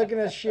start looking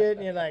at shit,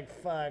 and you're like,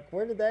 "Fuck,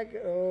 where did that go?"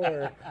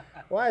 Or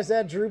why is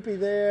that droopy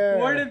there?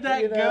 Where did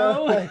that You know,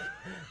 go? like,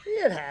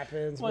 it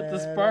happens. What, man. the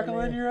sparkle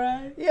I mean, in your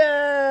eye?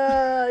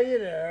 Yeah, you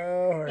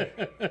know. Or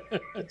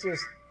it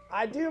just,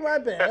 I do my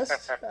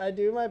best. I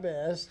do my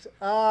best.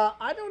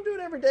 I don't do it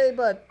every day,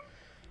 but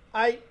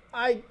I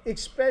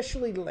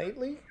especially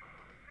lately.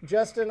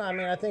 Justin, I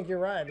mean, I think you're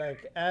right.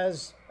 Like,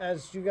 as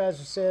you guys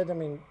have said, I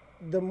mean,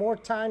 the more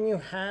time you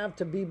have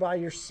to be by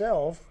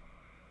yourself,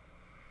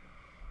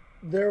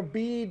 there'll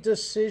be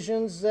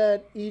decisions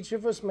that each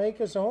of us make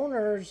as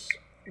owners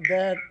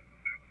that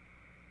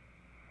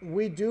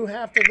we do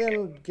have to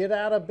then get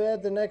out of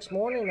bed the next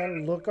morning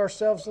and look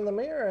ourselves in the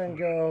mirror and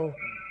go,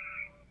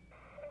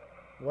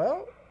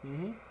 well,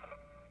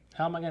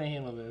 How am I going to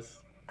handle this?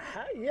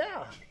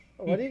 yeah,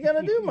 what are you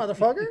going to do,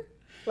 motherfucker?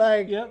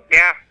 Like, Yep.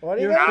 Yeah. what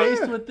are you You're going to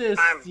faced do? with this.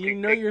 You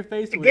know you're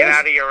faced with Get this.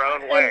 out of your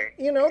own way.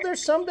 And, you know,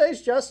 there's some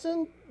days,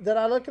 Justin, that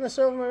I look in the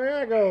silver mirror and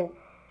I go,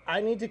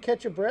 I need to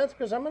catch a breath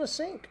because I'm going to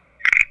sink.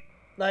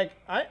 Like,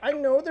 I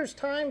know there's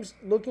times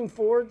looking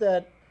forward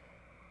that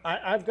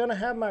I'm going to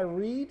have my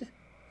read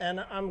and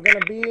I'm going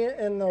to be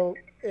in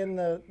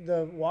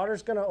the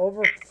water's going to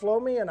overflow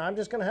me and I'm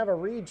just going to have a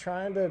read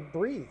trying to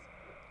breathe.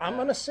 I'm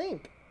going to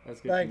sink. That's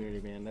good Like,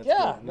 community, man. That's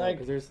yeah, good. No, like-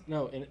 'cause there's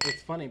and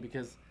it's funny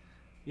because,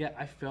 yeah,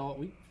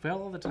 we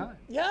fell all the time.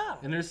 Yeah.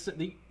 And there's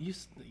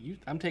you.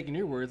 I'm taking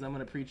your words. I'm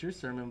going to preach your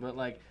sermon, but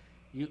like,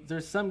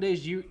 there's some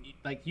days you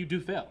do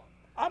fail.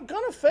 I'm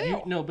going to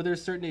fail. No, but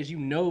there's certain days you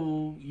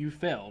know you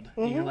failed,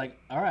 and you're like,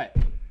 all right.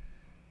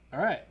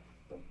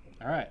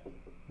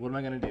 What am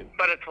I going to do?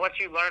 But it's what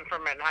you learn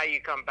from it and how you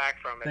come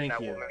back from it Thank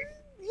that you. will make.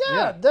 Yeah,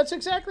 Yeah. that's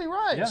exactly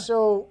right. Yeah.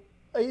 So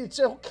it's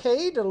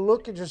okay to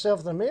look at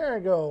yourself in the mirror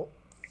and go,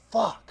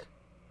 fuck.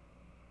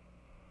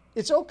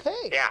 It's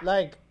okay. Yeah.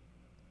 Like,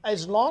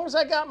 as long as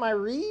I got my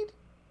read,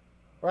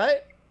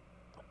 right?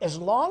 As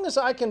long as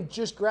I can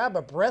just grab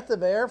a breath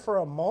of air for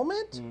a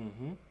moment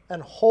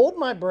and hold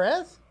my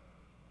breath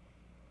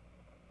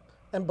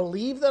and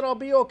believe that I'll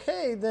be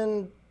okay,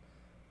 then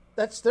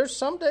there's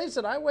some days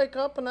that I wake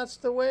up and that's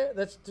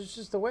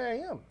just the way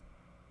I am.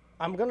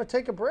 I'm going to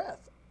take a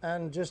breath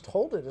and just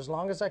hold it as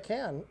long as I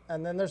can.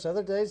 And then there's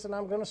other days that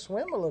I'm going to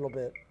swim a little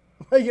bit,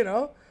 you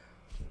know,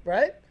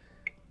 right?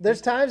 There's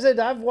times that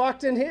I've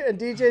walked in here and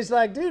DJ's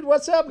like, dude,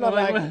 what's up? And I'm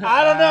like,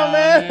 I don't know,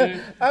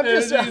 man. I'm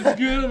just, It's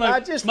good. I'm like, I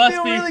just must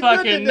feel be really good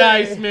fucking today.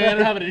 nice, man.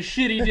 I'm having a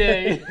shitty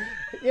day.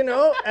 you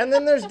know, and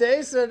then there's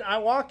days that I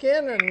walk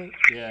in and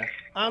Yeah.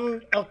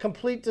 I'm a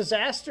complete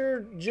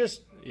disaster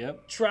just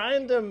Yep.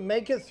 trying to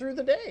make it through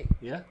the day,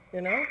 Yeah.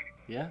 you know?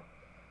 Yeah.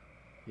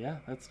 Yeah.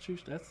 That's true.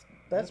 That's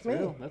me.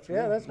 Real. That's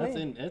Yeah, real. that's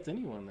me. That's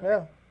anyone. Though.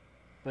 Yeah.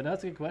 But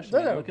that's a good question.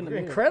 That's man. an Look in the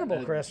mirror. incredible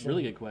That's a question.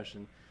 Really good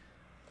question.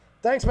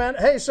 Thanks, man.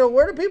 Hey, so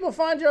where do people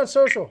find you on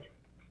social?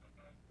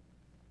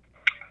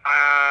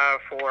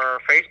 For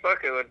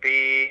Facebook, it would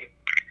be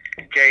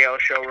JL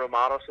Showroom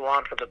Auto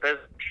Salon for the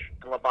business.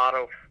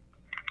 Lobato,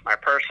 my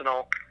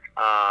personal.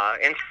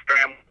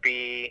 Instagram would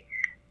be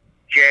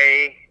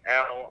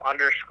JL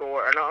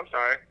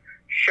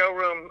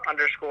Showroom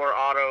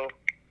 _auto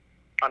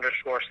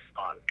 _salon.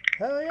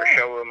 Hell For yeah.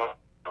 Showroom Auto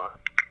Salon.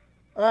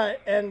 All right,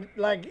 and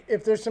like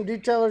if there's some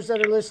detailers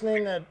that are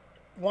listening that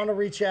want to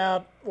reach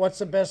out, what's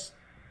the best,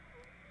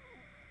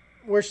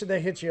 where should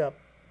they hit you up?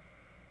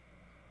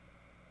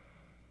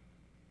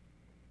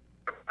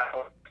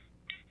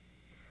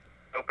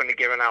 Open to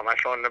giving out my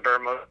phone number.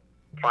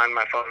 Find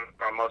my phone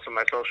on most of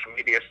my social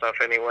media stuff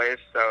anyways.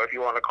 So if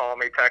you want to call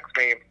me, text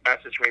me,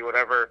 message me,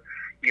 whatever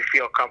you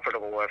feel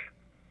comfortable with.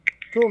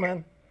 Cool,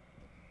 man.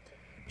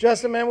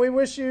 Justin, man, we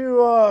wish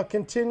you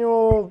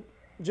continual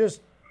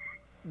just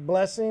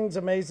blessings,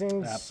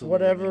 amazings, Absolutely,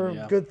 whatever, man,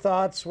 yeah. good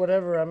thoughts,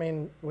 whatever. I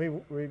mean, we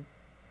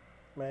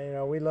man, you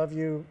know, we love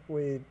you.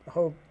 We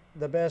hope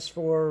the best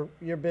for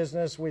your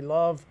business. We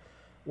love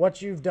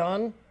what you've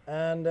done,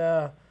 and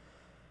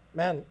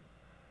man,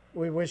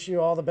 we wish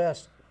you all the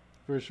best.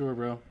 For sure,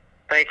 bro.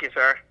 Thank you,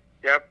 sir.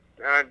 Yep.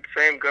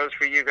 Same goes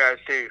for you guys,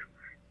 too.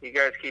 You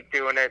guys keep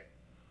doing it.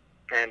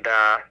 And,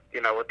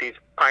 you know, with these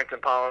Pints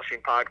and Polishing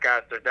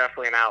podcasts, they're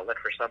definitely an outlet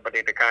for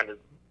somebody to kind of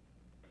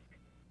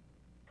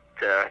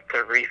to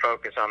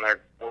refocus on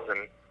their goals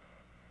and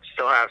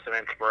still have some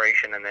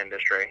inspiration in the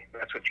industry.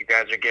 That's what you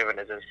guys are giving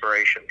is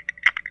inspiration.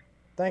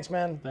 Thanks,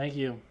 man. Thank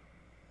you.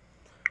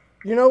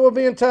 You know we'll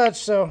be in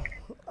touch, so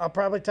I'll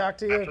probably talk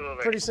to you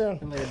Absolutely. pretty soon.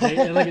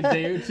 In like a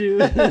day or two.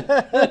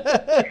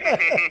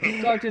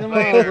 Talk to you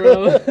tomorrow,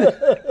 bro.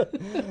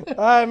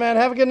 All right, man.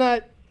 Have a good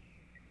night.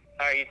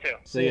 All right, you too.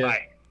 See ya.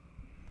 Bye.